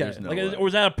understand. okay, There's no like, way. or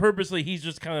is that purposely? He's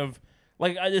just kind of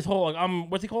like this whole like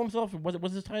what's he call himself?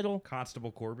 What's his title?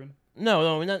 Constable Corbin?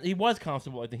 No, not, he was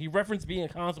constable. I think he referenced being a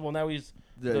constable. Now he's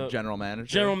the general manager.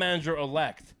 general manager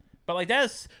elect. But like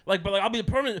that's like, but like I'll be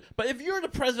the permanent. But if you're the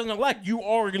president elect, you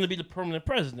are going to be the permanent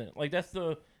president. Like that's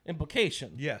the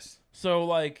implication. Yes. So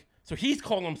like, so he's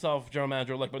calling himself general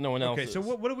manager elect, but no one else. Okay, is. so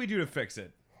what do we do to fix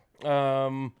it?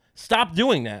 Stop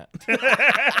doing that.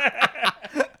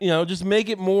 Just make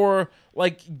it more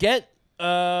like get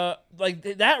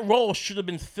that role should have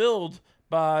been filled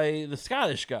by the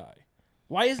Scottish guy.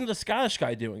 Why isn't the Scottish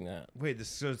guy doing that? Wait,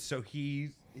 so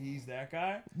he's that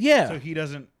guy? Yeah. So he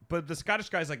doesn't. But the Scottish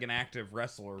guy's like an active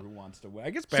wrestler who wants to win. I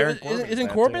guess So Baron Corbin isn't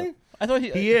that Corbin? too. I thought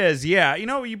He is. Yeah.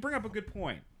 You bring up a good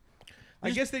point. I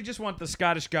guess they just want the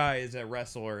Scottish guy as a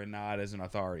wrestler and not as an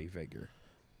authority figure.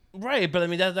 Right, but I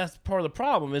mean that's part of the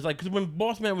problem. Is like because when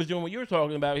Boss Man was doing what you were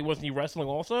talking about, he wrestling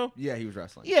also. Yeah, he was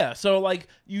wrestling. Yeah, so like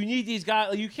you need these guys.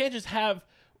 Like, you can't just have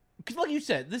because, like you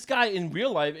said, this guy in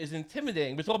real life is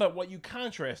intimidating. But it's all about what you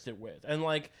contrast it with. And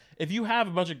like if you have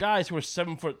a bunch of guys who are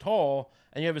 7 foot tall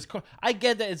and you have his I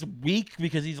get that it's weak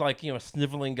because he's like a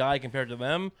sniveling guy compared to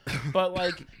them. But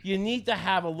like you need to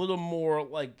have a little more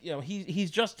like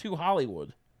he's just too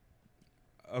Hollywood.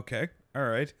 Okay, all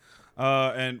right.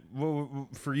 And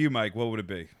for you, Mike, what would it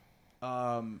be?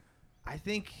 I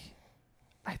think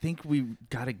we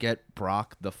got to get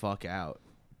Brock the fuck out.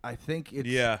 I think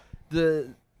it's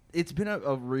it's been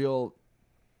a real.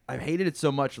 I've hated it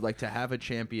so much. Like to have a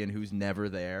champion who's never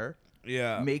there.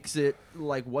 Yeah, makes it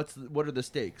like what are the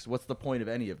stakes? What's the point of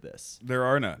any of this? There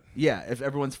are none. Yeah, if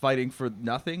everyone's fighting for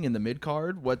nothing in the mid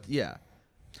card, what? Yeah,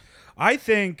 I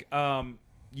think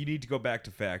you need to go back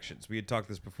to factions. We had talked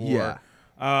this before. Yeah.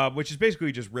 Which is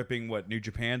basically just ripping what New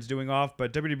Japan's doing off,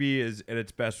 but WWE is at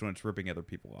its best when it's ripping other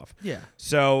people off. Yeah.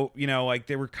 So, like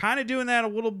they were kind of doing that a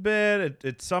little bit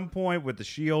at some point with the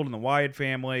Shield and the Wyatt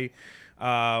family.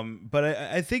 But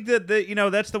I think that,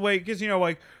 that's the way, because,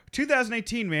 like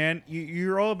 2018, man,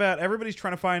 you're all about, everybody's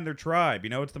trying to find their tribe.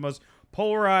 It's the most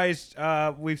polarized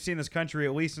we've seen this country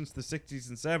at least since the 60s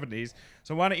and 70s.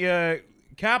 So why don't you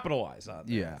capitalize on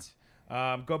that? Yeah.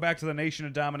 Go back to the Nation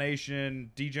of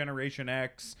Domination, Degeneration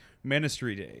X,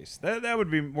 Ministry days. That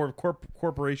would be more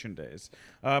corporation days.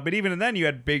 But even then, you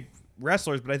had big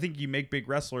wrestlers. But I think you make big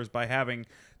wrestlers by having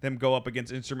them go up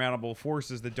against insurmountable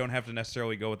forces that don't have to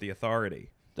necessarily go with the authority.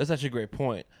 That's actually a great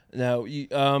point. Now,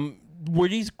 were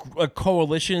these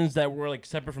coalitions that were like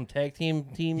separate from tag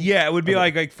teams? Yeah, it would be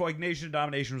like Nation of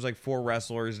Domination was like 4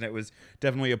 wrestlers, and it was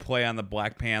definitely a play on the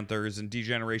Black Panthers, and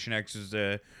Degeneration X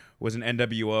was an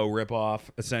NWO ripoff,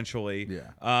 essentially. Yeah.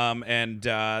 And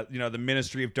the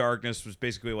Ministry of Darkness was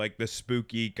basically like the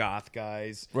spooky goth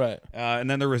guys. Right. And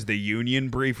then there was the Union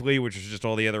briefly, which was just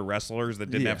all the other wrestlers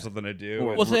that didn't have something to do.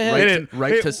 Well, so they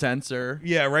right to censor.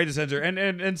 Yeah, right to censor.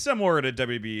 And similar to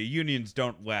WB, unions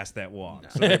don't last that long,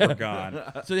 so they were gone.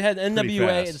 So they had NWA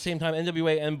fast. at the same time,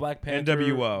 NWA and Black Panther.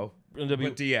 NWO. With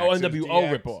DX. Oh, It was NWO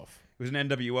DX. ripoff. It was an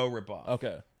NWO ripoff.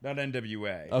 Okay. Not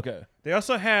NWA. Okay. They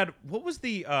also had, what was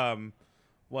the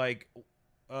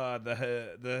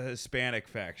the Hispanic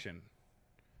faction,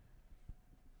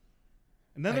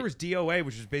 and then there was DOA,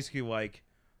 which was basically like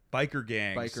biker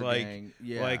gangs,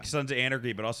 like Sons of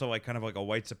Anarchy, but also like kind of like a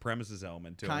white supremacist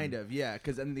element to Kind them. of, yeah.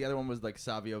 Because then the other one was like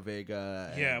Savio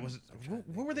Vega. Yeah,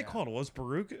 what were they called? Los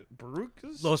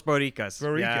Barucas? Los Boricas.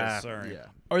 Baricas, Yeah. sorry. Yeah.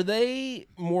 Are they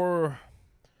more,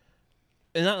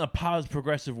 and not in a positive,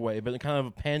 progressive way, but in kind of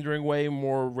a pandering way,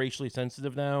 more racially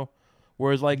sensitive now?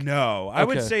 Whereas, like, No, I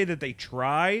would Okay. say that they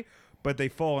try, but they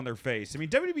fall on their face. I mean,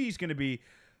 WWE is going to be.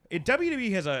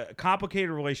 WWE has a complicated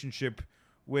relationship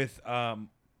with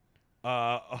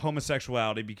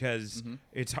homosexuality because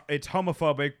it's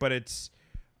homophobic, but it's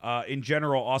in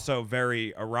general also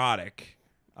very erotic.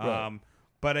 Right.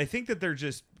 But I think that they're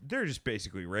just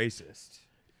basically racist.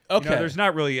 okay. There's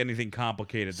not really anything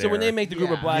complicated there. So when they make the group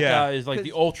of Yeah. black Yeah. guys, like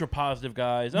the ultra positive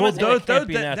guys, I'm well, not saying that can't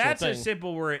be a natural that's a thing.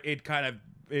 simple where it kind of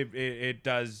it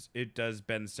does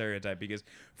bend the stereotype, because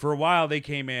for a while they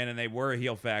came in and they were a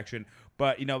heel faction,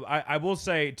 but I will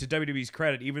say, to WWE's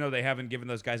credit, even though they haven't given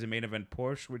those guys a main event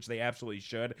push, which they absolutely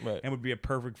should, Right. and would be a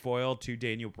perfect foil to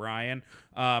Daniel Bryan,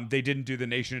 they didn't do the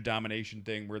Nation of Domination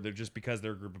thing where they're just because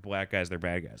they're a group of black guys, they're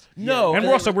bad guys. No, And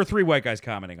we're 3 white guys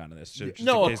commenting on this. Just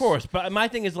no, in of case- course. But my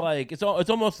thing is like it's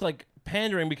almost like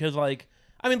pandering because like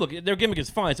I mean, look, their gimmick is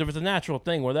fine. So if it's a natural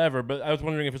thing, whatever. But I was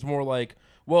wondering if it's more like,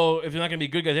 well, if you're not gonna be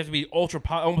good guys, they have to be almost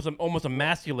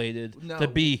emasculated to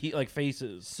be like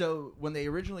faces. So when they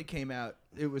originally came out,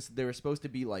 they were supposed to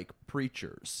be like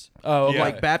preachers. Oh, okay.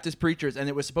 Like Baptist preachers, and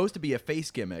it was supposed to be a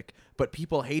face gimmick, but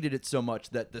people hated it so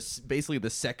much that basically the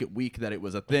second week that it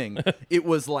was a thing, it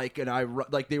was like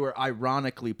they were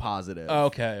ironically positive.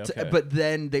 Okay. But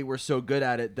then they were so good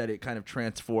at it that it kind of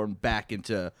transformed back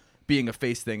into being a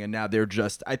face thing, and now they're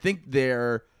just. I think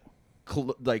they're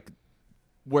like.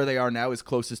 Where they are now is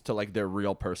closest to like their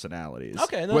real personalities.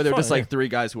 Okay, no, where they're that's just fine, like 3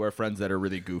 guys who are friends that are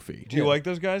really goofy. Do you like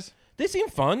those guys? They seem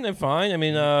fun. They're fine. I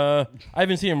mean, I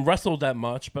haven't seen them wrestle that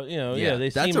much, but they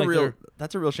that's seem a like real.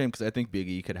 That's a real shame because I think Big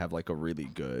E could have like a really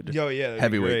good Oh, yeah, that'd be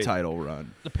heavyweight great. title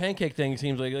run. the pancake thing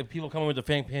seems like people coming with the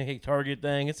pancake target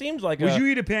thing. It seems like Would you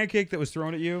eat a pancake that was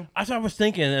thrown at you? that's what I was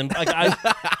thinking, and like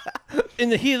in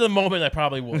the heat of the moment, I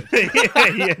probably would.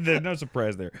 Yeah, there's no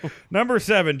surprise there. Number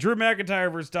 7, Drew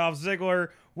McIntyre versus Dolph Ziggler.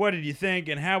 What did you think,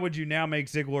 and how would you now make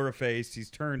Ziggler a face?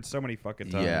 He's turned so many fucking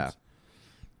times. Yeah.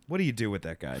 What do you do with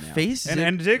that guy now?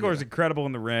 And Ziggler's incredible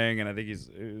in the ring, and I think he's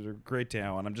a great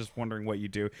talent. I'm just wondering what you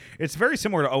do. It's very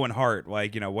similar to Owen Hart.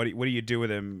 Like, what do you do with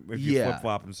him if you flip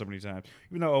flop him so many times?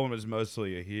 Even though Owen was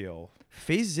mostly a heel.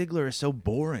 Face Ziggler is so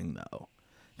boring though,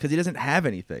 because he doesn't have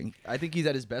anything. I think he's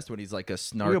at his best when he's like a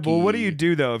snarky. Yeah, but what do you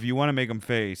do though if you want to make him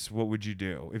face? What would you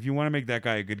do if you want to make that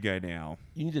guy a good guy now?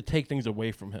 You need to take things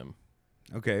away from him.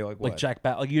 Okay, like what? Like Jack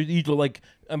Bauer. Like you need to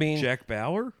Jack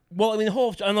Bauer? Well, I mean, the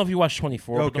whole. I don't know if you watch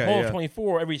 24, but the Okay, whole yeah.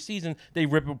 24 every season they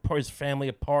rip his family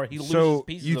apart. He loses So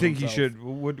pieces. you of think he himself. should?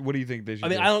 What do you think they should? I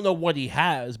mean, do? I don't know what he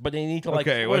has, but they need to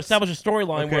Okay, establish a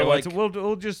storyline Okay, where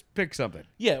we'll just pick something.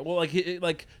 yeah, well,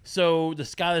 so the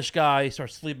Scottish guy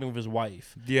starts sleeping with his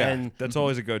wife. Yeah, and that's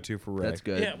always a go-to for Ray. That's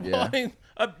good. yeah, well, I mean,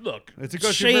 look, It's a go-to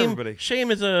for shame. everybody. Shame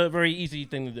is a very easy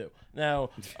thing to do.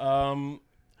 Now,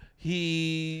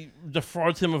 he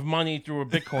defrauds him of money through a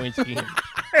Bitcoin scheme.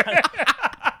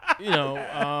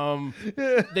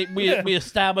 We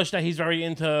established that he's very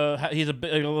into. He's a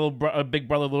big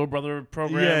brother, little brother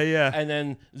program. Yeah, yeah. And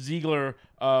then Ziegler,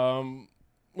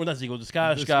 not Ziegler, the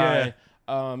Scottish guy,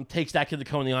 takes that kid to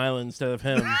Coney Island instead of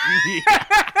him.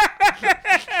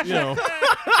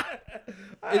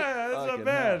 That's not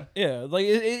bad. Yeah,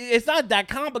 it's not that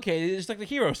complicated. It's like the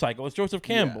hero cycle. It's Joseph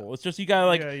Campbell. Yeah. It's just you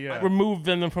gotta remove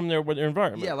them from their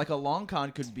environment. Yeah, like a long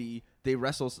con could be they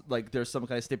wrestle like there's some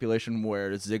kind of stipulation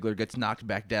where Ziggler gets knocked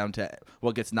down to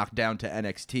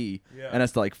NXT and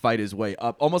has to like fight his way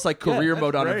up, almost like career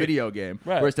mode on a video game,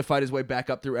 Right. where he has to fight his way back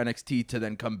up through NXT to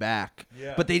then come back.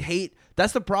 Yeah. But they'd hate.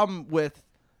 That's the problem with,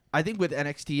 I think, with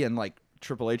NXT and like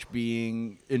Triple H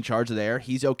being in charge there.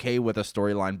 He's okay with a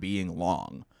storyline being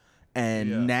long.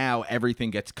 And now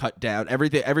everything gets cut down. Every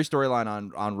storyline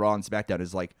on Raw and SmackDown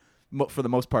is like, for the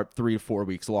most part, 3 to 4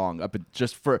 weeks long,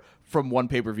 just from one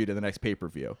pay-per-view to the next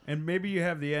pay-per-view. And maybe you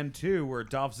have the end too, where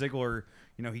Dolph Ziggler,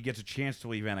 he gets a chance to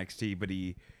leave NXT, but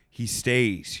he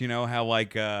stays. You know how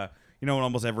in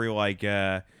almost every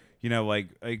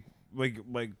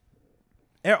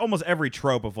almost every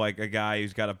trope of like a guy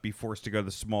who's got to be forced to go to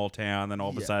the small town, then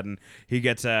all of a sudden he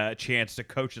gets a chance to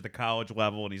coach at the college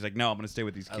level, and he's like, no, I'm going to stay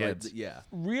with these kids.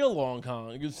 Real long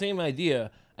con, same idea.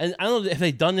 And I don't know if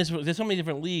they've done this. There's so many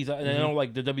different leagues, and I know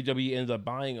like the WWE ends up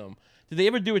buying them. Did they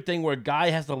ever do a thing where a guy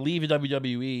has to leave the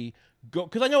WWE?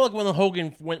 Because I know like when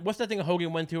Hogan went, what's that thing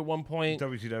Hogan went to at one point?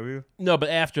 WCW? No, but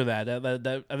after that I don't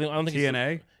think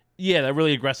TNA? Yeah, that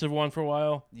really aggressive one for a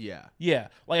while. Yeah. Yeah.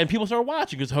 And people started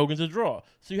watching because Hogan's a draw.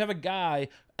 So you have a guy,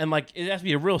 and it has to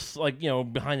be a real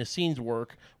behind the scenes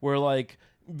work where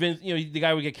Vince, the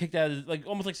guy would get kicked out of,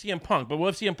 almost like CM Punk. But what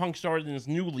if CM Punk started in this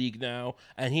new league now,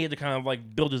 and he had to kind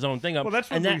of build his own thing up? Well, that's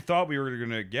what we thought we were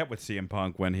going to get with CM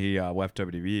Punk when he left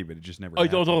WWE, but it just never. Oh,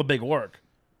 it was all big work.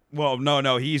 Well,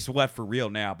 no, he's left for real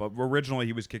now. But originally,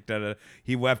 he was kicked out of.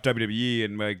 He left WWE,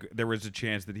 and there was a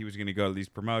chance that he was going to go to these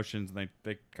promotions, and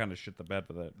they kind of shit the bed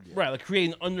with it. Yeah. Right, create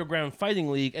an underground fighting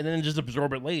league, and then just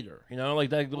absorb it later. Well,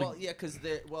 yeah, because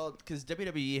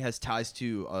WWE has ties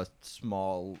to a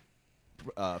small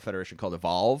federation called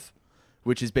Evolve,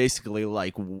 which is basically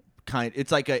was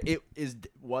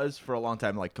for a long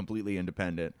time completely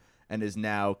independent, and is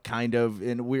now kind of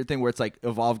in a weird thing where it's like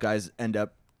Evolve guys end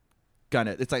up.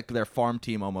 It's like their farm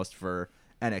team almost for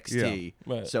NXT.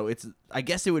 Yeah, right. So I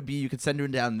guess it would be you could send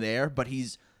him down there, but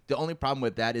the only problem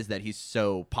with that is that he's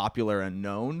so popular and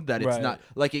known that it's not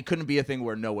it couldn't be a thing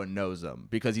where no one knows him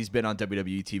because he's been on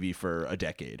WWE TV for a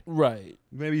decade. Right.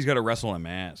 Maybe he's got to wrestle in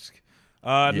mask.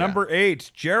 Number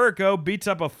 8, Jericho beats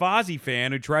up a Fozzy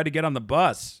fan who tried to get on the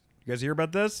bus. You guys hear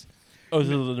about this? Oh, is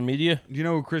it the media? Do you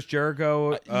know who Chris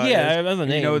Jericho yeah, is? I know the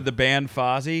name. You know the band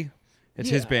Fozzy? It's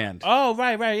his band. Oh,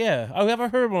 right, yeah. I've never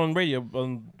heard him on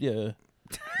radio. Yeah.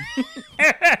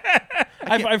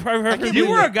 I've heard You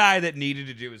were a guy that needed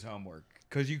to do his homework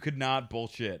because you could not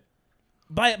bullshit.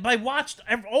 But I watched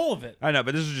all of it. I know,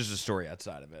 but this is just a story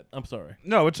outside of it. I'm sorry.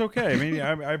 No, it's okay. I mean,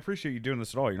 I appreciate you doing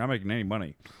this at all. You're not making any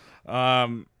money. I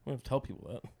don't have to tell people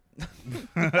that.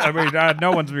 I mean,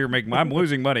 no one's here making money. I'm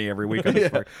losing money every week on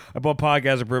this. I bought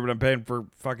podcast improvement. I'm paying for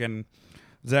fucking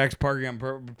Zach's parking.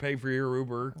 I'm paying for your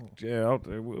Uber. Yeah,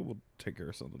 we'll take care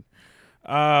of something.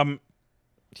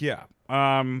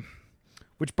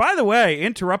 Which, by the way,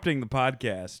 interrupting the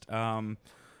podcast, on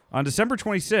December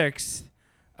 26th,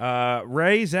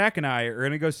 Ray, Zach, and I are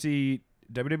going to go see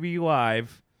WWE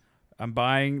Live. I'm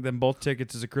buying them both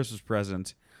tickets as a Christmas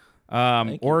present.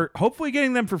 Or hopefully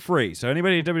getting them for free. So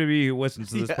anybody at WWE who listens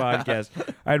to this podcast,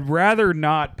 I'd rather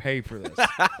not pay for this.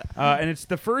 And it's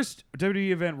the first WWE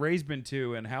event Ray's been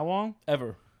to in how long?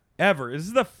 Ever. This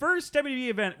is the first WWE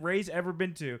event Ray's ever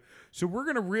been to. So we're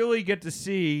going to really get to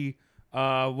see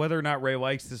Whether or not Ray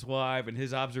likes this live and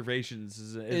his observations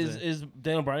Is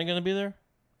Daniel Bryan going to be there?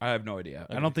 I have no idea.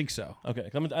 I don't think so. Okay, I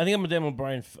think I'm a Daniel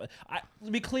Bryan.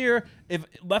 To be clear, if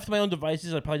left to my own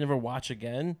devices, I'd probably never watch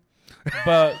again.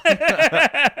 But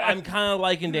I'm kind of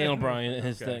liking Daniel Bryan and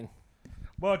his thing.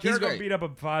 Well, Jericho great. beat up a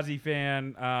Fozzy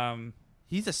fan.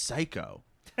 He's a psycho.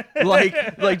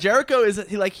 like Jericho is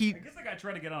he. I guess the guy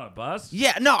tried to get on a bus.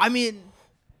 Yeah, no, I mean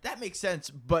that makes sense.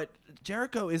 But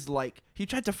Jericho is like he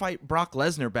tried to fight Brock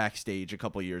Lesnar backstage a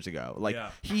couple years ago. Like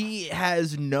he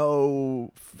has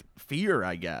no fear,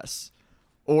 I guess,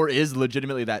 or is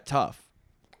legitimately that tough.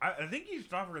 I think he's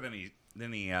tougher than he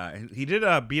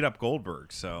did beat up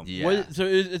Goldberg. So Yeah. So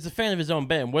it's a fan of his own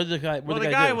band. What did the guy? Well, the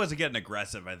guy wasn't getting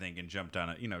aggressive, I think, and jumped on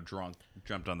it. Drunk,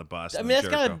 jumped on the bus. I mean, that's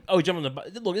got to. Jump on the bus.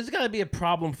 Look, this has got to be a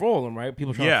problem for all of them, right?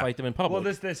 People trying to fight them in public. Well,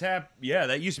 this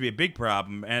that used to be a big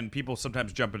problem, and people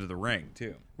sometimes jump into the ring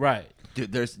too. Right.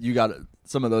 Dude,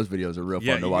 some of those videos are real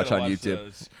Yeah, fun to you watch gotta on watch YouTube.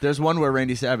 those. There's one where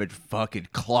Randy Savage fucking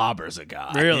clobbers a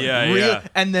guy. Really? Yeah, Real, yeah.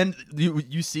 And then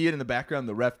you see it in the background.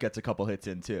 The ref gets a couple hits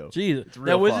in too. Jesus. It's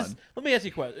real now, fun. let me ask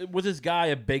you a question. Was this guy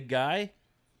a big guy?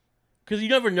 Because you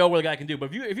never know what a guy can do.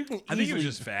 But if you can, I think he was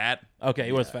just fat. Okay,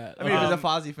 he was fat. I mean, if he's a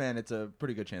Fozzy fan, it's a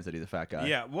pretty good chance that he's a fat guy.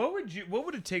 Yeah. What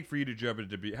would it take for you to jump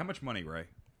into how much money, Ray?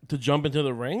 to jump into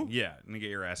the ring. Yeah, and get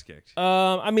your ass kicked.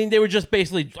 I mean, they were just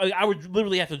basically. I would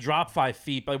literally have to drop 5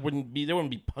 feet, but they wouldn't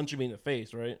be punching me in the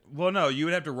face, right? Well, no, you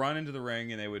would have to run into the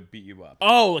ring, and they would beat you up.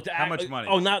 Oh, How much money?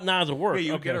 Oh, not as a work. Yeah,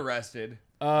 you would get arrested,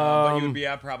 but you would be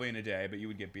out probably in a day, but you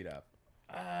would get beat up.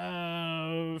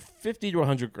 50 to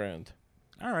 100 grand.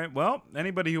 All right. Well,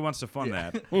 anybody who wants to fund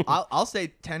that. I'll say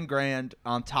 10 grand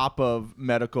on top of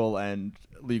medical and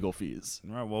legal fees.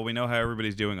 All right. Well, we know how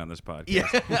everybody's doing on this podcast.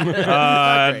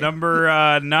 Yeah.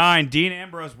 Number 9, Dean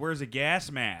Ambrose wears a gas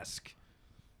mask.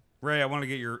 Ray, I want to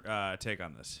get your take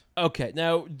on this. Okay,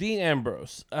 now Dean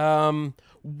Ambrose.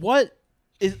 What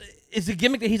is the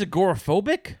gimmick that he's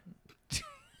agoraphobic?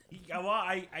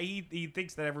 He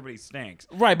thinks that everybody stinks.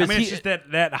 Right, but I mean, it's just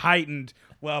that heightened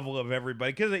level of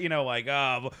everybody. Because, it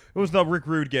was the Rick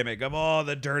Rude gimmick of all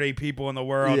the dirty people in the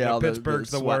world. Yeah,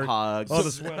 Pittsburgh's the the sweat worst. hogs. Oh,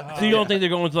 the sweat hogs. So you don't think they're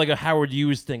going to like a Howard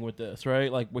Hughes thing with this,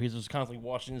 right? Like where he's just constantly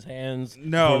washing his hands.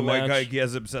 No, before the match? he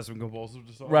has obsessive composive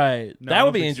disorder. Right. No, I that don't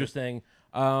would be think so. interesting.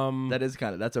 That is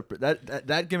kind of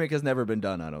that gimmick has never been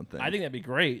done. I don't think. I think that'd be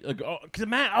great. Like, oh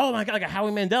my god, like a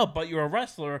Howie Mandel, but you're a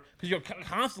wrestler because you're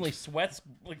constantly sweats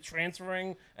like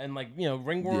transferring and like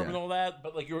ringworm and all that.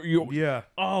 But like you're Yeah.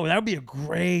 Oh, that would be a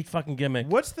great fucking gimmick.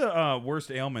 What's the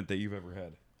worst ailment that you've ever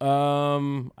had?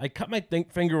 I cut my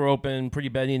finger open pretty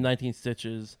badly in 19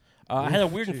 stitches. I had a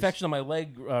weird infection on my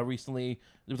leg recently.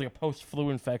 There was like a post-flu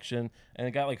infection, and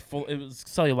it got like full. It was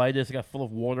cellulitis. It got full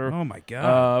of water. Oh my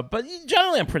god! But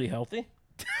generally, I'm pretty healthy.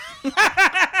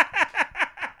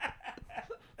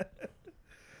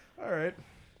 All right.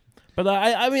 But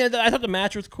I mean, I thought the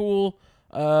match was cool.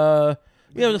 The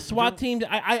SWAT team.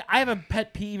 I have a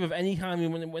pet peeve of any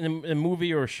time when in a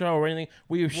movie or a show or anything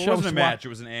where you show It wasn't a SWAT. match. It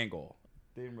was an angle.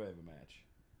 They didn't really have a match.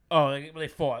 Oh, they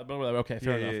fought. But whatever. Okay,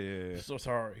 fair enough. Yeah. So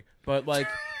sorry, but like.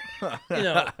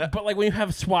 But like when you have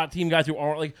a SWAT team guys who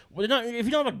aren't like, well, they're not. If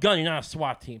you don't have a gun, you're not a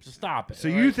SWAT team. So stop it. So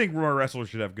all you right? think more wrestlers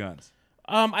should have guns?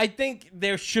 I think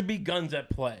there should be guns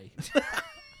at play.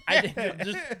 I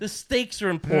think the stakes are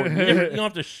important. You don't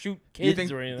have to shoot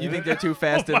kids or anything. You think they're too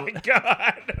fast? Oh my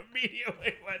god!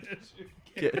 Immediately went to shoot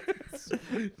kids.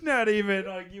 Not even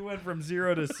like you went from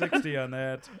 0 to 60 on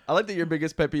that. I like that your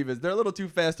biggest pet peeve is they're a little too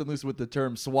fast and loose with the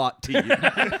term SWAT team.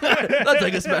 That's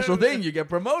like a special thing you get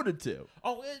promoted to.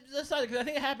 Oh, that's not because I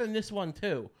think it happened in this one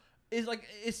too. Is like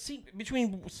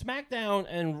between SmackDown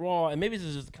and Raw, and maybe this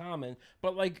is just common,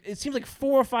 but like it seems like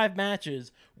 4 or 5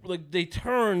 matches, like they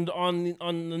turned on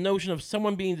the notion of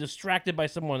someone being distracted by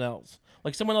someone else.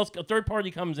 Like someone else, a third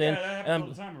party comes in. Yeah, that happens all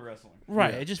the time in wrestling.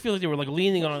 Right. It just feels like they were like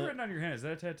leaning What's on it. written on your hand? Is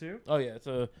that a tattoo? Oh yeah, it's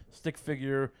a stick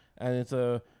figure, and it's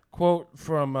a quote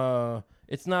from.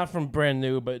 It's not from Brand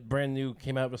New, but Brand New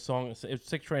came out with a song. It's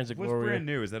Sick Transit What's Gloria. Brand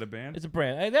New? Is that a band? It's a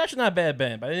brand. They're actually not a bad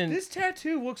band, but I didn't. This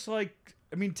tattoo looks like.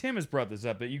 I mean, Tim has brought this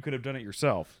up that you could have done it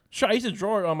yourself. Sure, I used to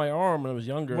draw it on my arm when I was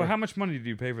younger. Well, how much money did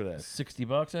you pay for that?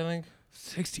 $60, I think.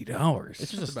 $60.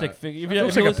 It's just a stick figure. It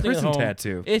looks like a prison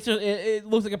tattoo. It's just it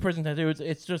looks like a prison tattoo.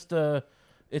 It's just a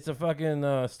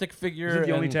fucking stick figure. Is it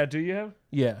the only and- tattoo you have?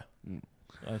 Yeah.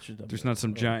 I should have There's not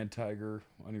some giant tiger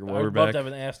on your I'd lower love back. to have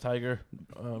an ass tiger.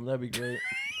 That'd be great.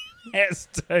 Ass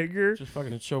tiger. Just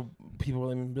fucking show people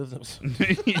I'm in business.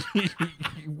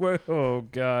 Oh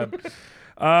God.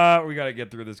 We gotta get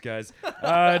through this, guys.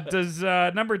 Does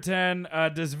number 10?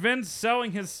 Does Vince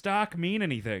selling his stock mean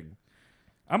anything?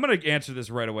 I'm going to answer this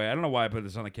right away. I don't know why I put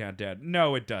this on the countdown.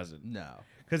 No, it doesn't. No.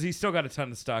 Because he's still got a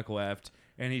ton of stock left,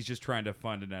 and he's just trying to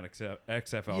fund an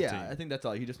XFL team. Yeah, I think that's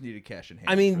all. He just needed cash in hand.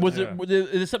 I mean, for is that.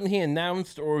 it something he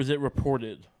announced or was it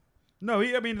reported? No,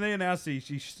 they announced he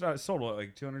sold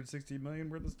like $260 million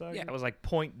worth of stock. Yeah, it was like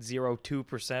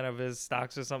 0.02% of his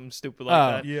stocks or something stupid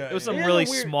like that. yeah, It was some yeah. really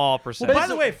Weird. small Well, percentage. by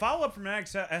the way, follow up from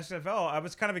XFL. I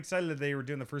was kind of excited that they were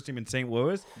doing the first team in St.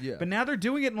 Louis. Yeah. But now they're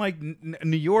doing it in like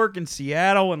New York and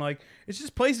Seattle, and like it's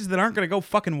just places that aren't going to go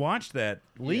fucking watch that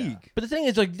league. But the thing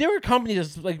is, like, there are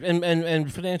companies like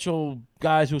and financial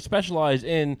guys who specialize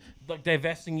in like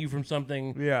divesting you from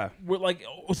something. Yeah. With like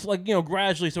it's like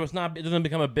gradually, so it doesn't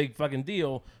become a big fucking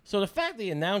deal. So the fact they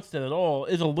announced it at all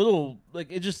is a little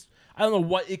like it just. I don't know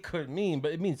what it could mean,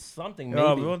 but it means something. Maybe.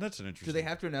 Oh, well, that's an Do interesting. they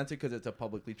have to announce it because it's a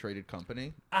publicly traded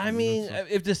company? I mean,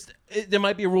 if there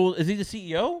might be a rule. Is he the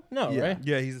CEO? No, Yeah. right?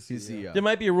 Yeah, he's the He's CEO. CEO. There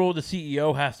might be a rule the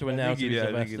CEO has to announce he- if he's yeah,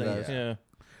 I think he divesting. does. Yeah.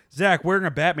 Zach, wearing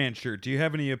a Batman shirt. Do you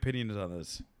have any opinions on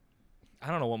this? I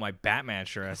don't know what my Batman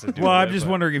shirt has to do Well, with I'm it, just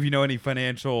but- wondering if you know any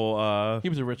financial. He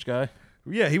was a rich guy.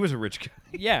 Yeah, he was a rich guy.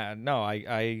 Yeah, no,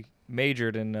 I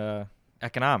majored in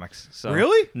economics. So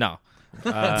Really? No.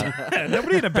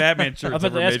 Nobody in a Batman shirt. I was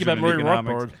about to ask you about Murray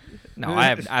Rothbard. No, I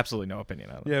have absolutely no opinion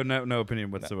on it. Yeah, no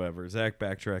opinion whatsoever. Zach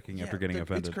backtracking after getting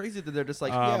offended. It's crazy that they're just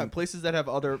like, Um, places that have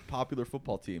other popular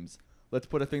football teams. Let's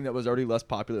put a thing that was already less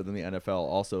popular than the NFL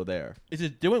also there. Is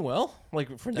it doing well?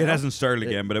 Like for now? It hasn't started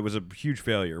again, but it was a huge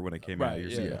failure when it came out Right.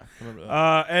 years Yeah. ago. I remember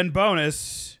that. And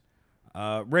bonus,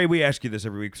 Ray, we ask you this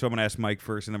every week, so I'm going to ask Mike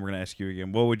first, and then we're going to ask you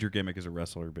again. What would your gimmick as a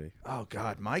wrestler be? Oh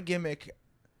God, my gimmick.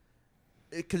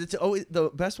 Because it's always the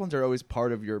best ones are always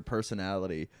part of your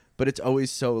personality, but it's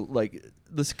always so like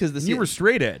this because You were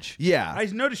straight edge. Yeah. I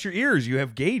noticed your ears. You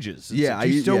have gauges. Yeah, Do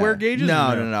you still wear gauges?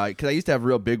 No, or no. Because I used to have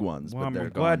real big ones. Well, but I'm they're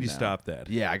glad gone you now. stopped that.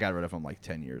 Yeah, I got rid of them like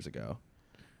 10 years ago,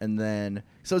 and then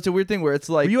so it's a weird thing where it's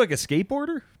like Were you like a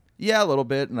skateboarder? yeah, a little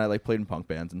bit, and I like played in punk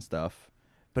bands and stuff.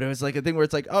 But it was like a thing where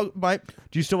it's like, oh, Do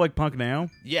you still like punk now?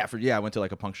 I went to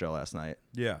like a punk show last night.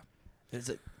 Yeah. Because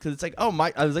it's like, oh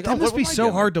my, I was like, That oh, must what be would my so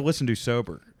gimmick? hard to listen to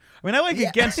sober. I mean, I like Yeah.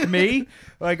 Against Me.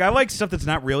 Like, I like stuff that's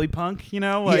not really punk. You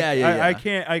know, like, Yeah. I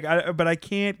can't. But I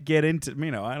can't get into.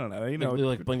 You know, I don't know. You know,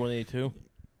 like Blink-182.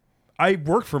 I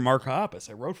worked for Mark Hoppus.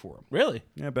 I wrote for him. Really?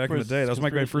 Yeah, back For in the day. That was my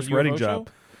his first UFO writing show? job.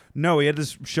 No, he had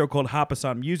this show called Hoppus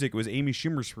on Music. It was Amy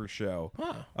Schumer's first show,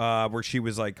 where she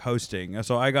was like hosting.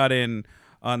 So I got in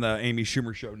on the Amy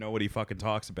Schumer show. Nobody fucking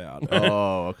talks about.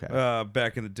 Oh, okay.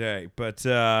 Back in the day, but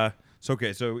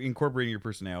so incorporating your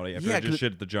personality after Yeah, just 'cause-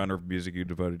 shit the genre of music you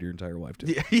devoted your entire life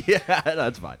to. Yeah,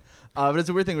 that's fine. But it's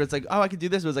a weird thing where it's like, oh, I could do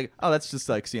this. But it's like, oh, that's just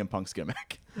like CM Punk's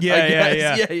gimmick. Yeah, I yeah,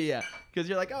 guess. yeah. yeah. Because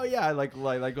you're like, oh yeah, I like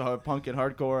punk and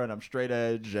hardcore, and I'm straight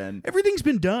edge, and Everything's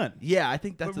been done. yeah, I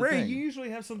think that's But the Ray, thing. you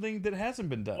usually have something that hasn't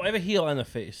been done. Well, I have a heel and a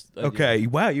face. idea. Okay,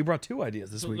 wow, you brought two ideas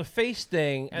this So week. the face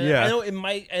thing, and Yeah. I know it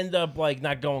might end up like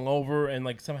not going over and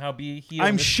like somehow be heel. I'm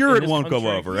in this- sure in it this won't go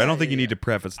country. over. I don't think you need to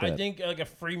preface that. I think like a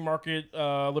free market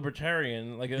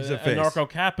libertarian, like He's a a face.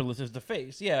 anarcho-capitalist is the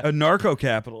face. Yeah. A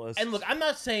narco-capitalist. And look, I'm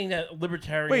not saying that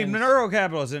libertarians. Wait,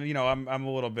 narco-capitalist, and I'm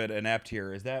a little bit inept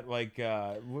here. Is that like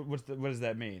what does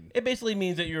that mean? It basically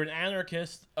means that you're an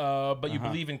anarchist, but you Uh-huh.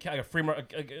 believe in like a free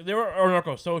market. There are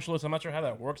anarcho-socialists. I'm not sure how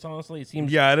that works. Honestly, it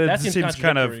seems Yeah, that it seems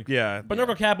kind of contradictory. But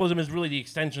anarcho-capitalism is really the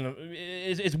extension of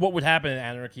is what would happen in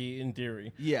anarchy in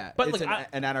theory. Yeah, But it's look,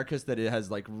 an anarchist that it has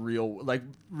like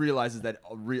realizes that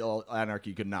real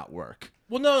anarchy could not work.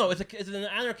 Well, no, it's an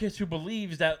anarchist who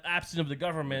believes that absent of the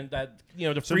government, that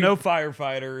the So free no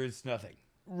firefighters, nothing.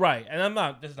 right. And I'm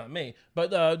not. This is not me.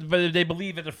 But they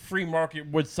believe that the free market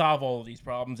would solve all of these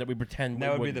problems that we pretend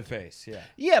That would be wouldn't. the face. Yeah.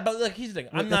 Yeah, but like here's the thing.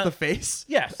 I'm That's not the face.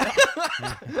 Yes,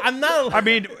 I'm not. I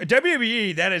mean,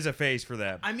 WWE, that is a face for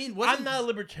them. I mean, I'm not a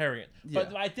libertarian,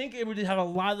 but Yeah. I think it would have a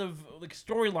lot of like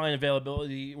storyline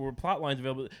availability or plot lines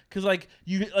availability because like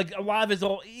a lot of it's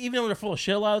all, even though they're full of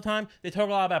shit a lot of the time, they talk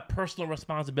a lot about personal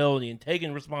responsibility and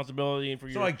taking responsibility for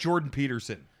So your like Jordan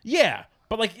Peterson. yeah.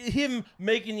 But like him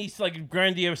making these like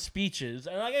grandiose speeches,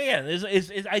 and like again, is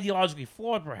ideologically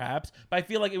flawed perhaps, but I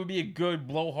feel like it would be a good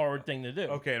blowhard thing to do.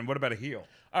 Okay, and what about a heel?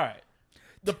 All right.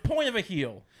 The point of a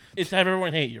heel is to have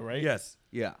everyone hate you, right? Yes.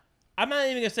 Yeah. I'm not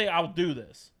even gonna say I'll do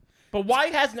this, but why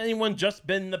hasn't anyone just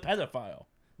been the pedophile?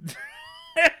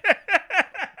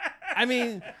 I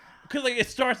mean, because like it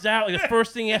starts out like the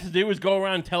first thing he has to do is go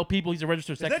around and tell people he's a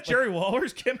registered Is sex. that Jerry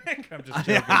Waller's gimmick? I'm just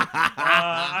joking.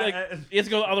 Like, he has to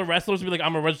go to other wrestlers and be like,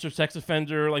 "I'm a registered sex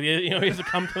offender." Like, he has to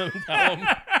come to them and tell them.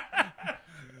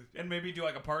 And maybe do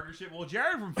like a partnership. Well,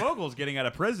 Jared from Fogel's getting out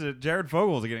of prison. Jared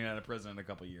Fogel's getting out of prison in a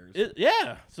couple years.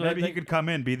 Yeah. So Maybe he could come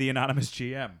in, be the anonymous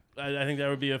GM. I think that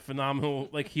would be a phenomenal.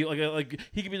 Like he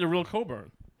could be the real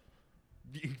Coburn.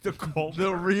 The Colburn.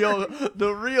 The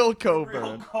real Coburn.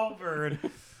 Real Colburn.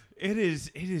 It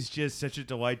is just such a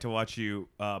delight to watch you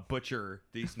butcher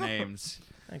these names.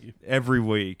 Thank you. Every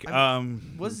week.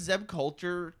 Was Zeb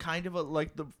Culture kind of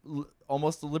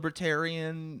almost a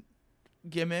libertarian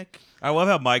gimmick? I love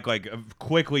how Mike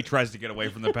quickly tries to get away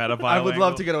from the pedophile. I would love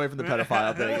angle. to get away from the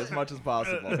pedophile thing as much as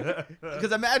possible. Because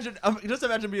just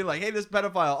imagine being like, hey, this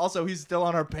pedophile. Also, he's still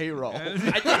on our payroll.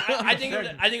 I think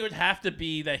it would have to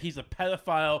be that he's a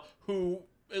pedophile who,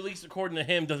 at least according to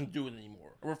him, doesn't do it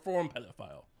anymore. A reformed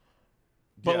pedophile.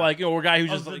 But Yeah. a guy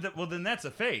who Oh, just well, then that's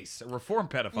a face, a reformed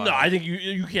pedophile. No, I think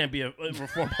you can't be a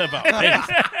reformed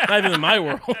pedophile. Not even in my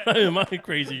world. Not even in my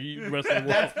crazy wrestling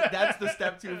world. That's the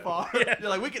step too far. You're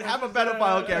like, we can have a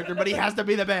pedophile character, but he has to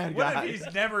be the bad What guy. if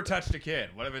he's never touched a kid?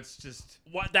 What if it's just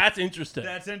What? That's interesting.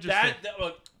 That's interesting.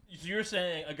 Look, so you're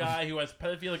saying a guy who has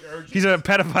pedophilic urges. he's a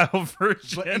pedophile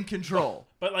version? But in control.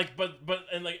 But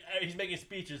he's making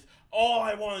speeches. All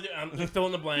I want to do, I'm just fill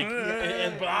in the blank.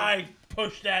 But I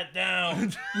push that down,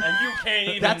 and you can't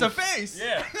even. That's a face.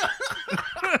 Yeah.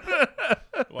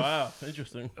 Wow,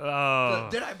 interesting. Oh.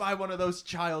 Did I buy one of those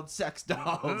child sex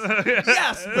dolls?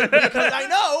 Yes, but because I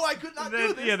know I could not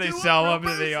do this. Yeah, they to sell a them to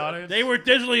the person. audience. They were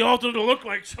digitally altered to look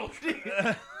like children.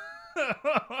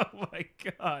 Oh my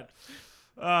god.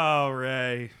 Oh,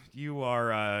 Ray, you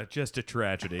are just a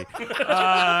tragedy. To be fair,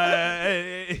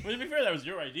 that was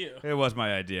your idea. It was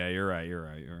my idea. You're right.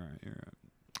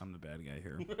 I'm the bad guy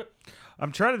here.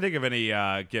 I'm trying to think of any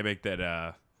gimmick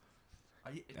that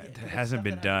hasn't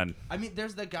been done. I mean,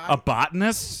 there's the guy. A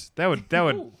botanist? That would.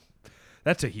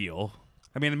 That's a heel.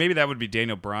 I mean, maybe that would be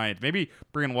Daniel Bryant. Maybe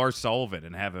bring in Lars Sullivan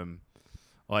and have him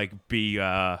be.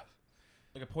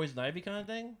 Like a poison ivy kind of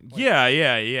thing.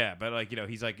 Yeah. But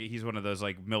he's one of those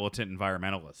militant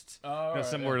environmentalists. Oh,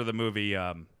 Similar to the movie.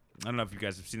 I don't know if you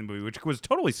guys have seen the movie, which was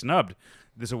totally snubbed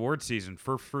this award season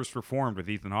for First Reformed with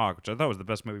Ethan Hawke, which I thought was the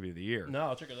best movie of the year. No,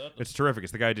 I'll check it out. It's terrific.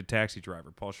 It's the guy who did Taxi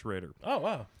Driver, Paul Schrader. Oh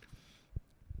wow.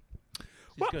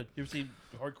 He's good. You ever seen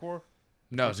Hardcore?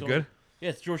 No, is it good? Yeah,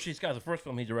 it's George C. Scott. The first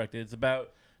film he directed. It's about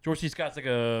George C. Scott's like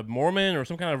a Mormon or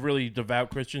some kind of really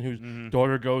devout Christian wwose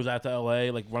daughter goes out to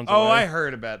L.A. runs away. Oh, I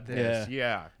heard about this.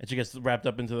 Yeah. And she gets wrapped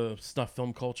up into the snuff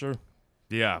film culture.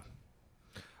 Yeah.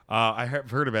 I have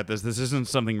heard about this. This isn't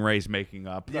something Ray's making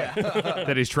up. Yeah.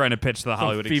 That he's trying to pitch to the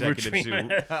Hollywood fever executive dream.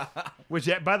 suit. Which,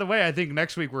 by the way, I think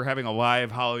next week we're having a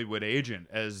live Hollywood agent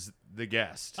as the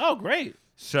guest. Oh, great.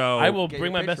 So I will Get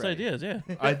bring your my pitch best ready. ideas, yeah.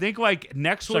 I think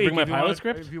next Should I week. bring my if you pilot wanted-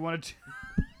 script? If you wanted to.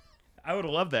 I would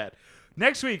love that.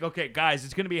 Next week, okay, guys,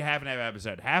 it's going to be a half and half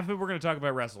episode. Half of it we're going to talk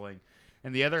about wrestling,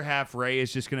 and the other half, Ray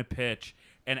is just going to pitch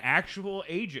an actual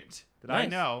agent that I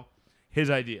Nice. know his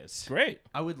ideas. Great.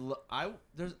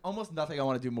 There's almost nothing I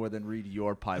want to do more than read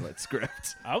your pilot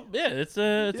script. It's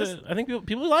I think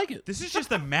people like it. This is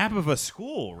just a map of a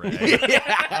school, Ray.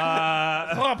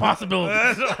 A lot of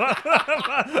possibilities.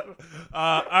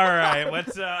 All right,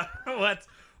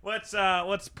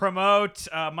 let's promote.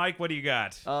 Mike, what do you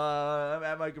got? I'm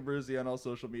at Mike Abrusci on all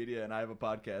social media, and I have a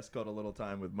podcast called A Little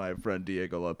Time with my friend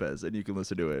Diego Lopez, and you can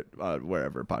listen to it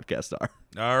wherever podcasts are.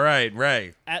 All right,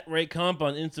 Ray. At Ray Kump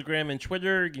on Instagram and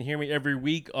Twitter. You can hear me every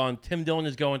week on Tim Dillon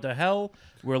is Going to Hell.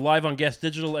 We're live on Guest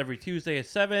Digital every Tuesday at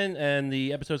 7, and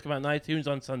the episodes come out on iTunes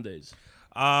on Sundays.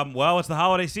 Well, it's the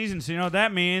holiday season, so you know what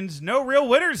that means. No Real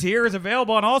Winners Here is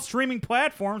available on all streaming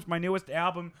platforms. My newest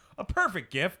album, a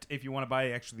perfect gift if you want to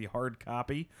buy actually the hard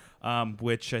copy,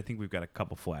 which I think we've got a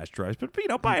couple flash drives. But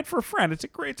buy it for a friend. It's a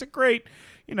great,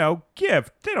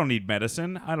 gift. They don't need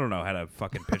medicine. I don't know how to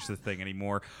fucking pitch this thing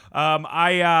anymore.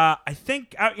 I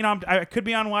think I could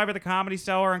be on live at the Comedy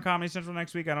Cellar on Comedy Central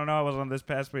next week. I don't know. I was on this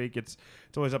past week. It's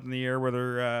always up in the air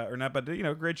whether or not. But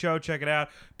great show. Check it out.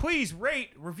 Please rate,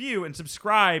 review, and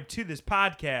subscribe to this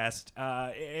podcast.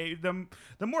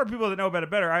 The more people that know about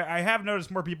it, better. I have noticed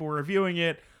more people reviewing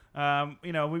it. We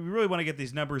really want to get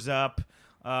these numbers up,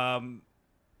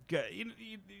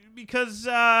 because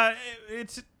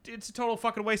it's a total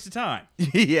fucking waste of time.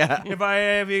 Yeah.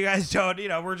 If you guys don't,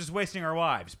 we're just wasting our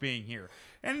lives being here.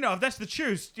 And if that's the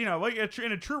truth, in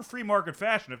a true free market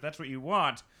fashion, if that's what you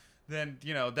want, then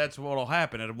that's what'll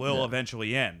happen. It will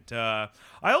eventually end. I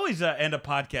always end a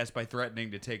podcast by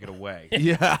threatening to take it away.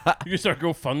 Yeah. You can start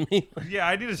GoFundMe. Yeah,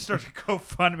 I need to start a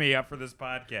GoFundMe up for this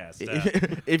podcast.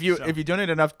 If you donate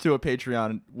enough to a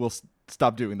Patreon, we'll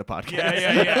stop doing the podcast.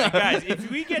 Yeah. Guys, if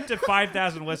we get to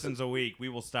 5,000 listens a week, we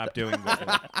will stop doing this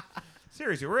one.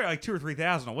 Seriously, we're at like 2,000 or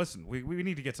 3,000. Listen, we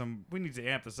need to get some. We need to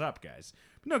amp this up, guys.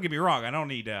 But don't get me wrong. I don't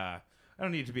need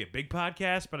it to be a big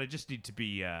podcast, but I just need to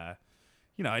be. I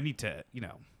need to.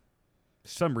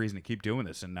 Some reason to keep doing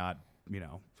this and not.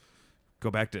 Go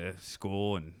back to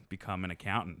school and become an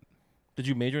accountant. Did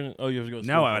you major in? Oh, you have to go to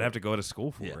school. No, I would have to go to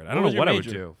school for it. I don't was know your what I would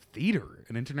major? do. Theater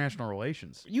and international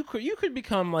relations. You could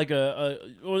become like I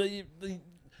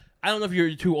don't know if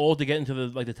you're too old to get into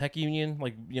the tech union,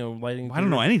 lighting. I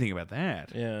don't know anything about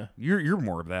that. Yeah, You're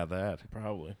more about that.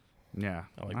 probably. Yeah,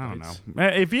 I like don't lights. know.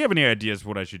 If you have any ideas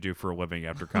what I should do for a living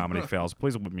after comedy fails,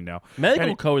 please let me know.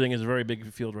 Medical coding is a very big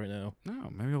field right now. No,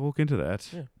 maybe I'll look into that.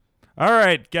 Yeah. All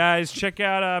right, guys, check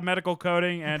out medical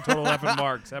coding and Total F and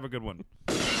Marks. Have a good one.